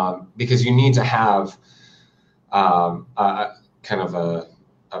 because you need to have kind of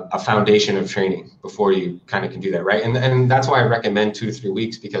a foundation of training before you kind of can do that, right? And that's why I recommend 2 to 3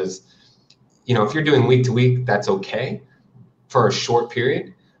 weeks, because if you're doing week to week, that's okay for a short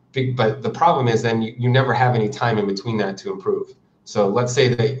period. But the problem is then you never have any time in between that to improve. So let's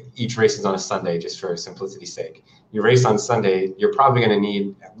say that each race is on a Sunday, just for simplicity's sake. You race on Sunday, you're probably going to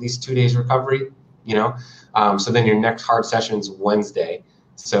need at least 2 days recovery, so then your next hard session's Wednesday.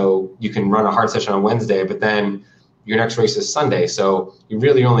 So you can run a hard session on Wednesday, but then your next race is Sunday. So you're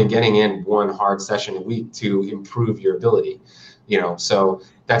really only getting in one hard session a week to improve your ability, so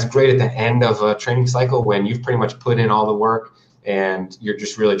that's great at the end of a training cycle when you've pretty much put in all the work and you're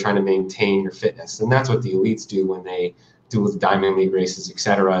just really trying to maintain your fitness. And that's what the elites do when they do with Diamond League races, et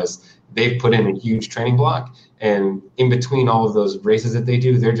cetera, is they've put in a huge training block, and in between all of those races that they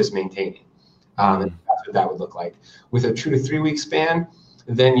do, they're just maintaining. And that's what that would look like. With a 2 to 3 week span,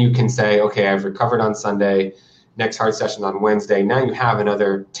 then you can say, okay, I've recovered on Sunday, next hard session on Wednesday. Now you have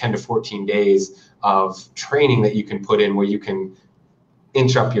another 10 to 14 days of training that you can put in where you can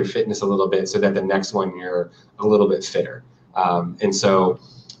inch up your fitness a little bit so that the next one you're a little bit fitter. And so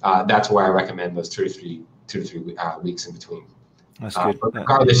that's why I recommend those 2 to 3 weeks in between. That's good. But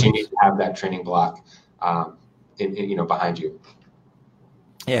regardless, you need to have that training block behind you.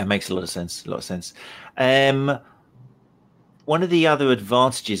 Yeah, it makes a lot of sense. One of the other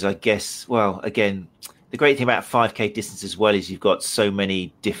advantages, I guess, well, again, the great thing about 5K distance as well is you've got so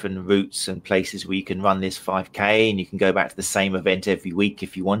many different routes and places where you can run this 5K, and you can go back to the same event every week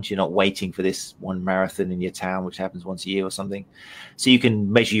if you want. You're not waiting for this one marathon in your town, which happens once a year or something. So you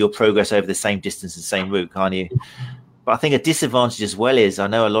can measure your progress over the same distance and same route, can't you? But I think a disadvantage as well is I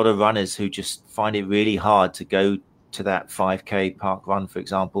know a lot of runners who just find it really hard to go to that 5K park run, for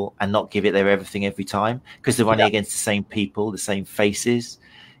example, and not give it their everything every time because they're running against the same people, the same faces.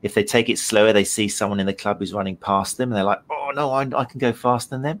 If they take it slower, they see someone in the club who's running past them and they're like, oh, no, I can go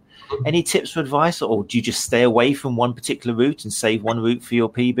faster than them. Any tips or advice, or do you just stay away from one particular route and save one route for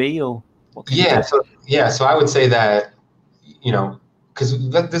your PB? Or what can you do? So I would say that,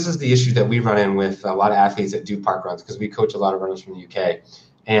 because this is the issue that we run in with a lot of athletes that do park runs, because we coach a lot of runners from the UK.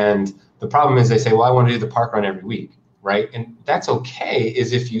 And the problem is they say, well, I want to do the park run every week, right? And that's okay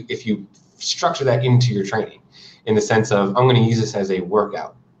is if you structure that into your training in the sense of, I'm going to use this as a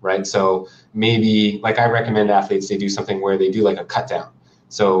workout. Right. So maybe like I recommend athletes, they do something where they do like a cut down.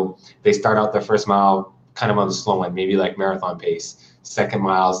 So they start out their first mile kind of on the slow end, maybe like marathon pace. Second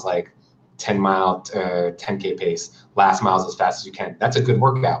mile's like 10K pace. Last mile's as fast as you can. That's a good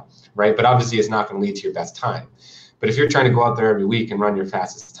workout. Right. But obviously it's not going to lead to your best time. But if you're trying to go out there every week and run your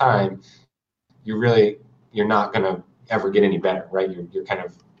fastest time, you're not going to ever get any better. Right. You're kind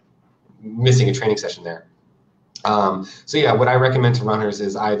of missing a training session there. What I recommend to runners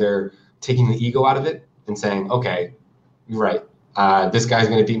is either taking the ego out of it and saying, okay, you're right. This guy's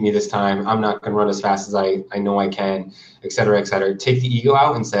going to beat me this time. I'm not going to run as fast as I know I can, et cetera, et cetera. Take the ego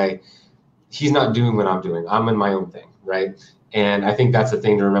out and say, he's not doing what I'm doing. I'm in my own thing, right? And I think that's the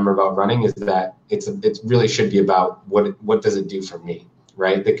thing to remember about running is that it really should be about what does it do for me,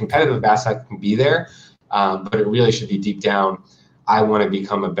 right? The competitive aspect can be there, but it really should be deep down, I want to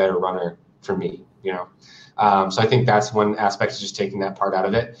become a better runner for me, So I think that's one aspect, is just taking that part out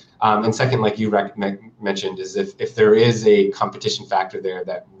of it. And second, like you mentioned, is if there is a competition factor there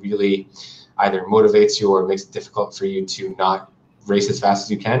that really either motivates you or makes it difficult for you to not race as fast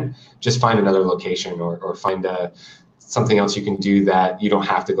as you can, just find another location or find something else you can do that you don't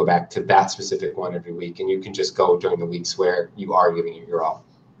have to go back to that specific one every week. And you can just go during the weeks where you are giving it your all.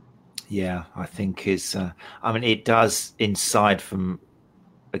 Yeah, I think it does inside from,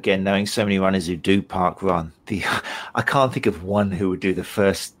 again, knowing so many runners who do park run, I can't think of one who would do the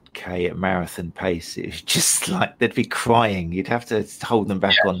first K at marathon pace. It's just like they'd be crying. You'd have to hold them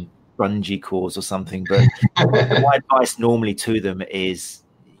back on bungee cords or something. But my advice normally to them is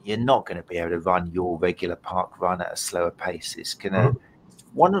you're not going to be able to run your regular park run at a slower pace. It's going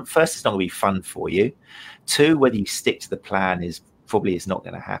to, first, it's not going to be fun for you. Two, whether you stick to the plan is not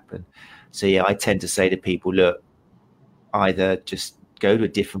going to happen. So yeah, I tend to say to people, look, either just go to a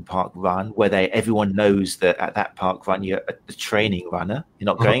different park run where everyone knows that at that park run you're a training runner. You're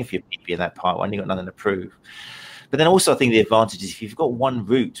not going for your PB in that park run. You've got nothing to prove. But then also I think the advantage is if you've got one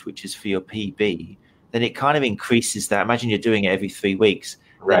route which is for your PB, then it kind of increases that. Imagine you're doing it every 3 weeks.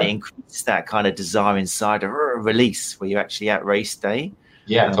 Right. Then it increases that kind of desire inside of a release where you're actually at race day.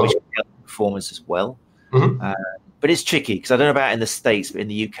 Yeah, totally. Which can help performance as well. But it's tricky because I don't know about in the States, but in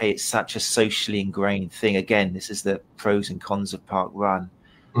the UK, it's such a socially ingrained thing. Again, this is the pros and cons of park run.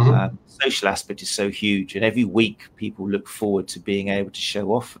 Social aspect is so huge. And every week, people look forward to being able to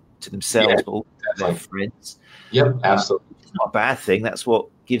show off to themselves, but also to their friends. Yep, absolutely. It's not a bad thing. That's what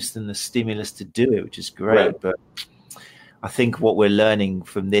gives them the stimulus to do it, which is great. Right. But I think what we're learning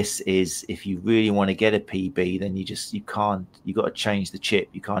from this is if you really want to get a PB, then you got to change the chip.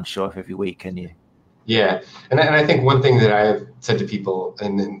 You can't show off every week, can you? Yeah. And I think one thing that I have said to people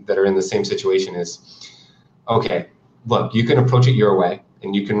that are in the same situation is, okay, look, you can approach it your way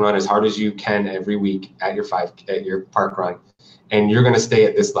and you can run as hard as you can every week at your park run, and you're going to stay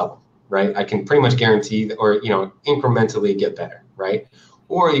at this level, right? I can pretty much guarantee that, or, incrementally get better, right?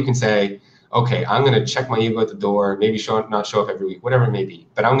 Or you can say, okay, I'm going to check my ego at the door, maybe not show up every week, whatever it may be,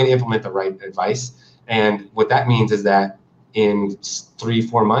 but I'm going to implement the right advice. And what that means is that in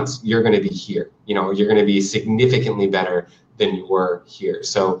 3-4 months, you're going to be here. You're going to be significantly better than you were here.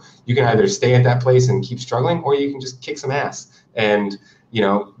 So you can either stay at that place and keep struggling, or you can just kick some ass and,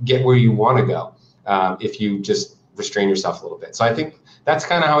 get where you want to go if you just restrain yourself a little bit. So I think that's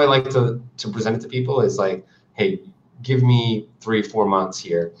kind of how I like to present it to people is like, hey, give me 3-4 months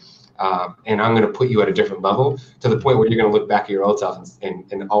here. And I'm going to put you at a different level to the point where you're going to look back at your old self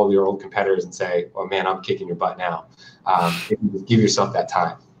and all of your old competitors and say, oh man, I'm kicking your butt now. Give yourself that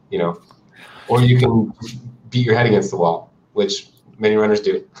time, or you can beat your head against the wall, which many runners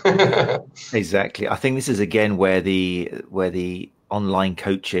do. Exactly. I think this is again where the online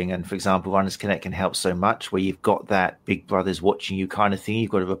coaching and, for example, Runners Connect can help so much, where you've got that big brother's watching you kind of thing.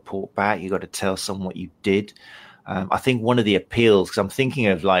 You've got to report back. You've got to tell someone what you did. I think one of the appeals, because I'm thinking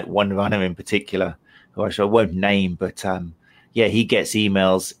of like one runner in particular, who I won't name, but he gets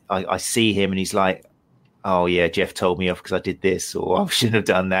emails. I see him and he's like, oh yeah, Jeff told me off because I did this, or I shouldn't have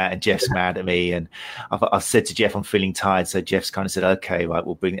done that, and Jeff's mad at me. And I've said to Jeff, I'm feeling tired. So Jeff's kind of said, okay, right,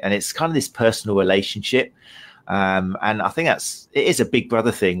 we'll bring it. And it's kind of this personal relationship. And I think it is a big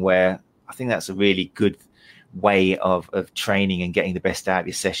brother thing, where I think that's a really good way of training and getting the best out of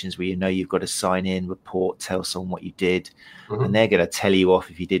your sessions, where you've got to sign in, report, tell someone what you did, and they're going to tell you off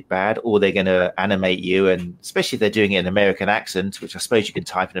if you did bad, or they're going to animate you. And especially if they're doing it in American accent, which I suppose you can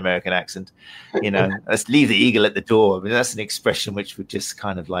type an American accent, let's leave the eagle at the door. I mean, that's an expression which would just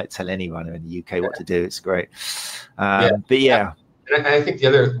kind of like tell any runner in the UK what to do. It's great. But yeah. And I think the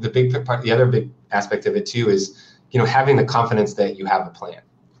other big aspect of it too is, having the confidence that you have a plan.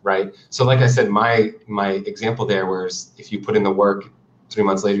 Right. So like I said, my example there was, if you put in the work, 3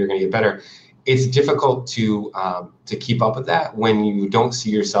 months later, you're going to get better. It's difficult to keep up with that when you don't see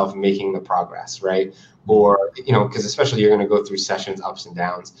yourself making the progress. Right. Or, because especially you're going to go through sessions, ups and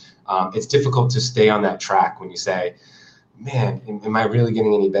downs. It's difficult to stay on that track when you say, man, am I really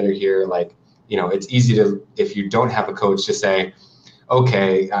getting any better here? Like, it's easy to, if you don't have a coach, to say,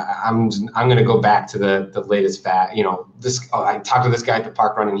 okay, I'm going to go back to the latest fad. I talked to this guy at the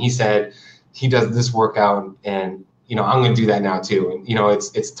park run, and he said he does this workout, and I'm going to do that now too. And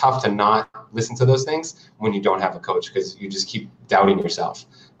it's tough to not listen to those things when you don't have a coach, because you just keep doubting yourself.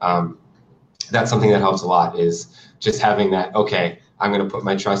 That's something that helps a lot, is just having that. Okay, I'm going to put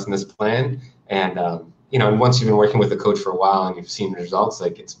my trust in this plan, and and once you've been working with a coach for a while and you've seen results,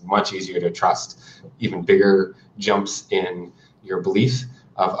 like, it's much easier to trust even bigger jumps in your belief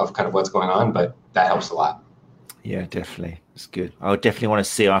of kind of what's going on, but that helps a lot. Yeah, definitely. It's good. I would definitely want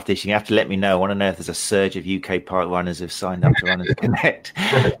to see after this. You have to let me know. I want to know if there's a surge of UK park runners who've signed up to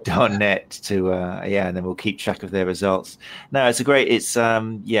runnersconnect.net and then we'll keep track of their results. No,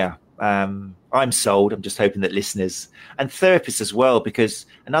 I'm sold. I'm just hoping that listeners and therapists as well, because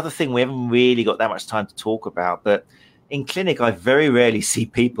another thing we haven't really got that much time to talk about, but in clinic, I very rarely see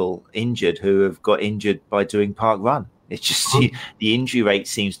people injured who have got injured by doing park run. It's just the injury rate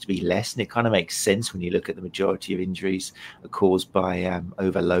seems to be less, and it kind of makes sense when you look at the majority of injuries are caused by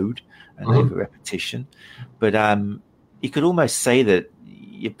overload and over repetition. But you could almost say that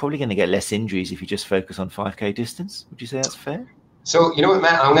you're probably going to get less injuries if you just focus on 5K distance. Would you say that's fair? So, you know what,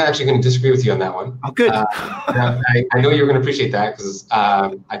 Matt, I'm actually going to disagree with you on that one. Oh, good. I know you're going to appreciate that, because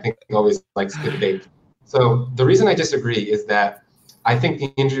I think he always likes the debate. So the reason I disagree is that I think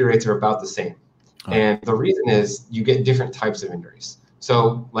the injury rates are about the same. And the reason is you get different types of injuries.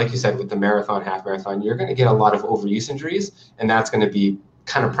 So like you said, with the marathon, half marathon, you're going to get a lot of overuse injuries, and that's going to be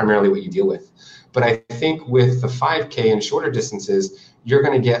kind of primarily what you deal with. But I think with the 5K and shorter distances, you're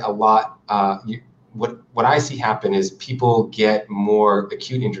going to get a lot. What I see happen is people get more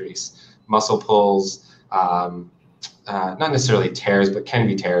acute injuries, muscle pulls, not necessarily tears, but can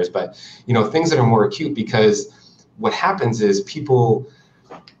be tears, but things that are more acute, because what happens is people.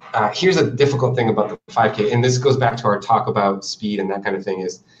 Here's a difficult thing about the 5K, and this goes back to our talk about speed and that kind of thing,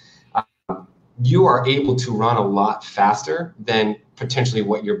 is you are able to run a lot faster than potentially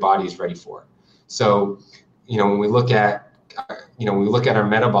what your body is ready for. So, when we look at our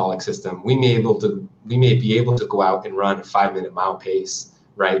metabolic system, we may be able to go out and run a 5-minute mile pace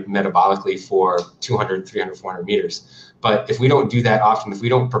right, metabolically for 200, 300, 400 meters. But if we don't do that often, if we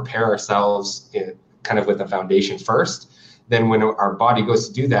don't prepare ourselves kind of with a foundation first, then when our body goes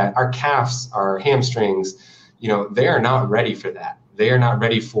to do that, our calves, our hamstrings, they are not ready for that. They are not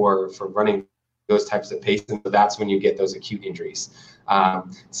ready for running those types of pace, and so that's when you get those acute injuries.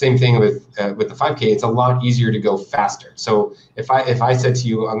 Same thing with the 5K. It's a lot easier to go faster. So if I said to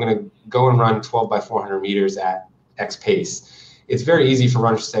you, I'm going to go and run 12 by 400 meters at X pace, it's very easy for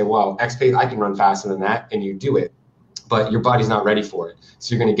runners to say, well, X pace, I can run faster than that, and you do it, but your body's not ready for it.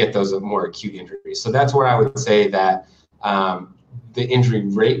 So you're going to get those more acute injuries. So that's where I would say that the injury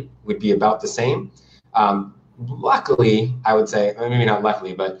rate would be about the same. Luckily, I would say, maybe not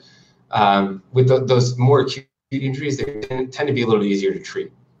luckily, but with those more acute injuries, they tend to be a little easier to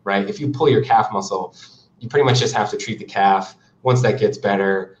treat, right? If you pull your calf muscle, you pretty much just have to treat the calf. Once that gets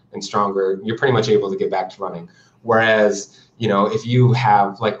better and stronger, you're pretty much able to get back to running. Whereas, if you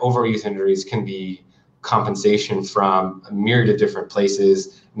have like overuse injuries, can be compensation from a myriad of different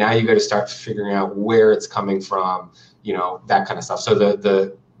places. Now you got to start figuring out where it's coming from, that kind of stuff. So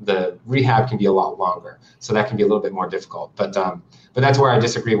the rehab can be a lot longer. So that can be a little bit more difficult. But that's where I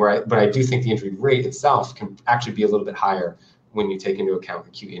disagree. But I do think the injury rate itself can actually be a little bit higher when you take into account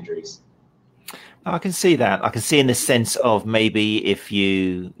acute injuries. I can see that. I can see in the sense of maybe if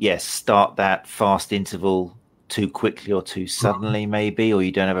you, start that fast interval too quickly or too suddenly, maybe, or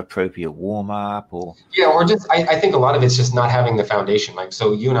you don't have appropriate warm up, or just I think a lot of it's just not having the foundation. Like,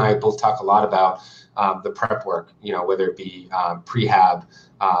 so you and I both talk a lot about the prep work, whether it be prehab,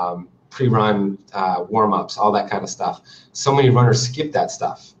 pre-run warm-ups, all that kind of stuff. So many runners skip that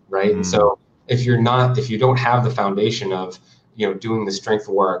stuff, right? And so if you don't have the foundation of doing the strength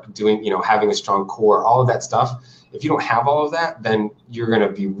work, having a strong core, all of that stuff, if you don't have all of that, then you're going to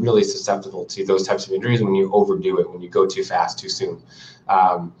be really susceptible to those types of injuries when you overdo it, when you go too fast, too soon.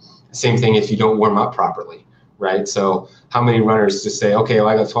 Same thing if you don't warm up properly, right? So how many runners just say, okay, well,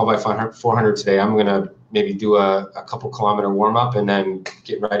 I got 12 by 400 today. I'm going to maybe do a couple kilometer warm up and then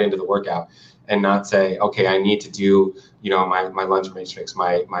get right into the workout, and not say, okay, I need to do, my lunge matrix,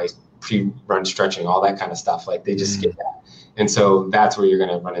 my pre-run stretching, all that kind of stuff. Like, they just skip that. And so that's where you're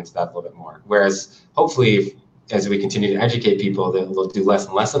going to run into that a little bit more. Whereas hopefully, as we continue to educate people, that we'll do less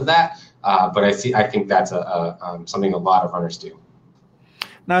and less of that. But I think that's something a lot of runners do.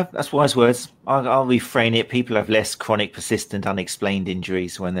 No, that's wise words. I'll refrain it. People have less chronic, persistent, unexplained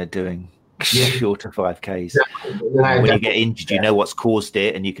injuries when they're doing shorter 5Ks. When you get injured, you know what's caused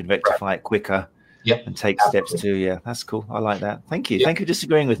it, and you can rectify it quicker. Yep. And take steps too. Yeah, that's cool. I like that. Thank you. Yep. Thank you for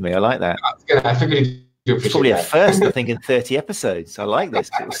disagreeing with me. I like that. I figured you appreciate probably that. At first, I think, in 30 episodes. I like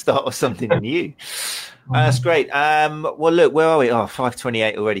this. We'll start with something new. That's great. Well, look, where are we?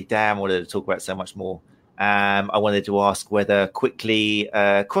 5:28 already. Damn, I wanted to talk about so much more. I wanted to ask whether quickly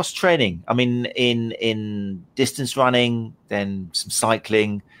cross training. I mean, in distance running, then some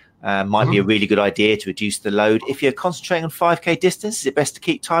cycling might be a really good idea to reduce the load. If you're concentrating on 5K distance, is it best to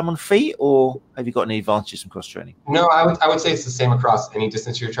keep time on feet, or have you got any advantages from cross training? No, I would say it's the same across any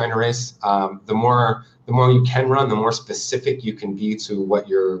distance you're trying to race. The more you can run, the more specific you can be to what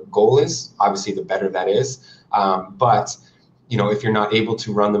your goal is. Obviously, the better that is. But if you're not able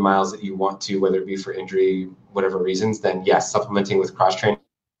to run the miles that you want to, whether it be for injury, whatever reasons, then yes, supplementing with cross training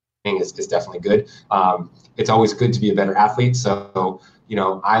is definitely good. It's always good to be a better athlete. So,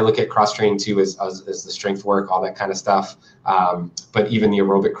 I look at cross training too as the strength work, all that kind of stuff. But even the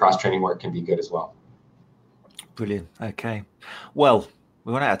aerobic cross training work can be good as well. Brilliant. Okay. Well,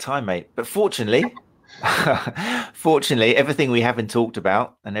 we run out of time, mate. But fortunately, everything we haven't talked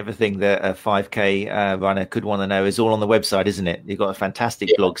about and everything that a 5K runner could want to know is all on the website, isn't it? You've got a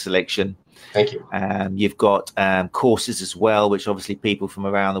fantastic blog selection. Thank you. You've got courses as well, which obviously people from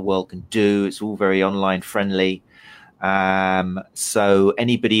around the world can do. It's all very online friendly. So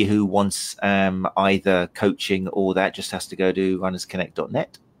anybody who wants either coaching or that just has to go to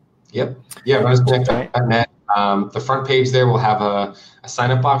runnersconnect.net. Yep. Yeah, runnersconnect.net. The front page there will have a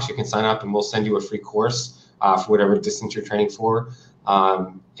sign-up box. You can sign up and we'll send you a free course for whatever distance you're training for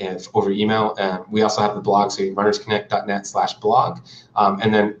and over email. We also have the blog, so runnersconnect.net/blog.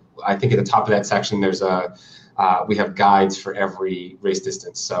 And then I think at the top of that section, there's we have guides for every race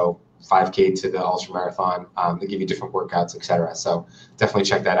distance. So 5K to the ultra marathon. They give you different workouts, etc. So definitely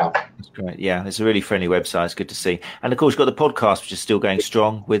check that out. That's great. Yeah, it's a really friendly website. It's good to see. And of course, you've got the podcast, which is still going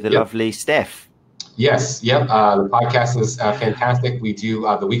strong with the lovely Steph. Yes. Yep. The podcast is fantastic. We do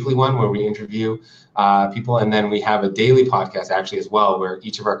the weekly one where we interview people, and then we have a daily podcast actually as well, where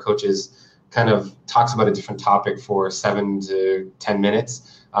each of our coaches kind of talks about a different topic for 7 to 10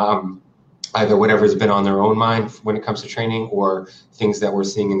 minutes. either whatever's been on their own mind when it comes to training, or things that we're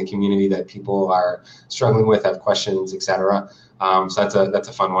seeing in the community that people are struggling with, have questions, etc. So that's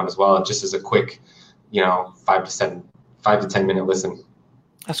a fun one as well. Just as a quick, 5 to 10 minute listen.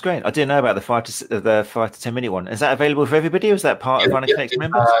 That's great. I didn't know about the 5 to 10 minute one. Is that available for everybody, or is that part of Running Connect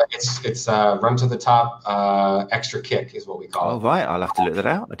members? It's run to the top, extra kick is what we call it. Oh, right. I'll have to look that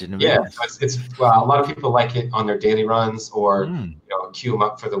out. I didn't realize. It's a lot of people like it on their daily runs, or queue them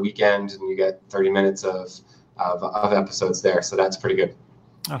up for the weekend, and you get 30 minutes of episodes there. So that's pretty good.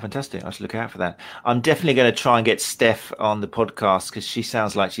 Oh, fantastic. I should look out for that. I'm definitely going to try and get Steph on the podcast, because she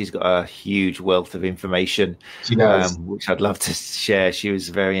sounds like she's got a huge wealth of information, she does. Which I'd love to share. She was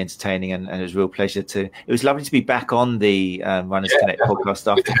very entertaining, and it was a real pleasure it was lovely to be back on the Runners Connect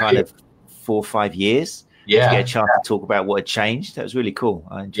podcast after kind of 4 or 5 years. To get a chance to talk about what had changed. That was really cool.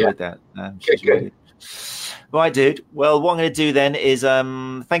 I enjoyed that. Good. Really right, dude. Well, what I'm going to do then is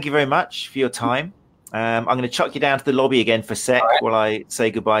thank you very much for your time. I'm going to chuck you down to the lobby again for a sec while I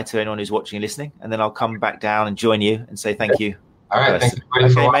say goodbye to anyone who's watching and listening, and then I'll come back down and join you and say thank you. All right.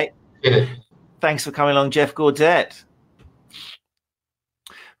 Thanks, okay, mate. Thanks for coming along, Jeff Gaudette.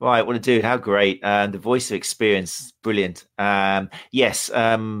 Right, what a dude. How great. The voice of experience. Brilliant. Yes,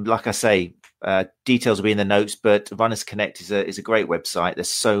 like I say, details will be in the notes, but Runners Connect is a great website. There's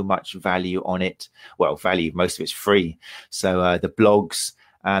so much value on it. Well, value, most of it's free. So the blogs,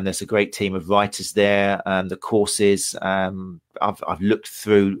 and there's a great team of writers there. The courses, I've looked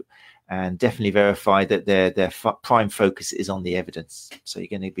through and definitely verified that their prime focus is on the evidence. So you're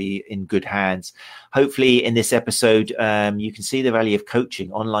going to be in good hands. Hopefully in this episode, you can see the value of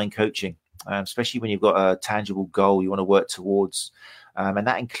coaching, online coaching, especially when you've got a tangible goal you want to work towards. And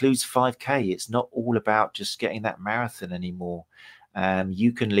that includes 5K. It's not all about just getting that marathon anymore.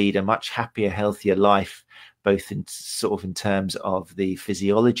 You can lead a much happier, healthier life, both in terms of the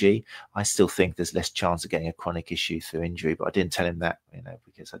physiology. I still think there's less chance of getting a chronic issue through injury, but I didn't tell him that,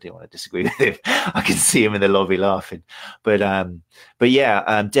 because I didn't want to disagree with him. I can see him in the lobby laughing. But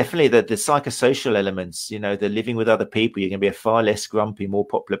yeah, definitely the psychosocial elements, the living with other people. You're going to be a far less grumpy, more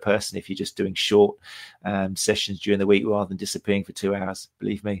popular person if you're just doing short sessions during the week rather than disappearing for 2 hours,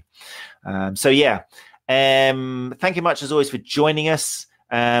 believe me. So yeah, thank you much as always for joining us.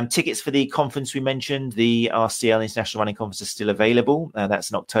 Tickets for the conference we mentioned, the RCL International Running Conference, are still available.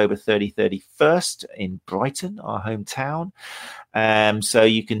 That's on October 31st in Brighton, our hometown. So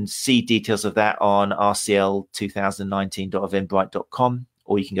you can see details of that on rcl2019.eventbrite.com,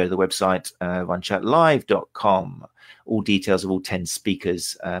 or you can go to the website runchatlive.com. All details of all 10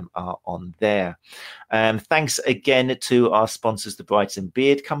 speakers are on there. Thanks again to our sponsors, the Brighton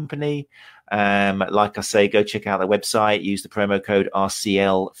Beard Company. Like I say, go check out the website, use the promo code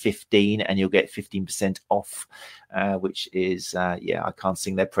RCL15 and you'll get 15% off, which is, I can't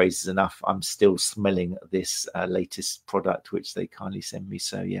sing their praises enough. I'm still smelling this latest product, which they kindly send me.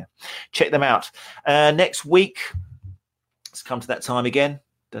 So yeah, check them out. Next week, let's come to that time again.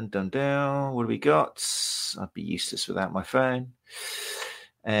 Dun, dun, dun. What do we got? I'd be useless without my phone.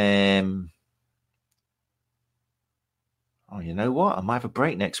 Oh, you know what? I might have a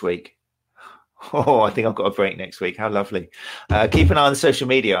break next week. Oh, I think I've got a break next week. How lovely. Keep an eye on the social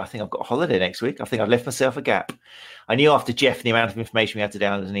media. I think I've got a holiday next week. I think I've left myself a gap. I knew after Jeff and the amount of information we had to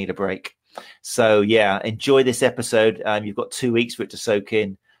download, I need a break. So yeah, enjoy this episode. You've got 2 weeks for it to soak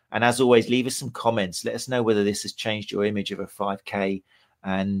in. And as always, leave us some comments. Let us know whether this has changed your image of a 5K.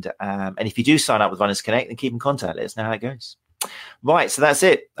 And if you do sign up with Runners Connect, then keep in contact. Let us know how it goes. Right, so that's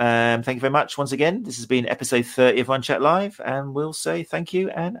it. Thank you very much once again. This has been episode 30 of Run Chat Live, and we'll say thank you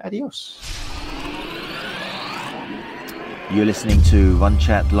and adios. You're listening to Run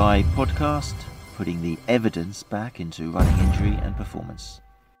Chat Live podcast, putting the evidence back into running injury and performance.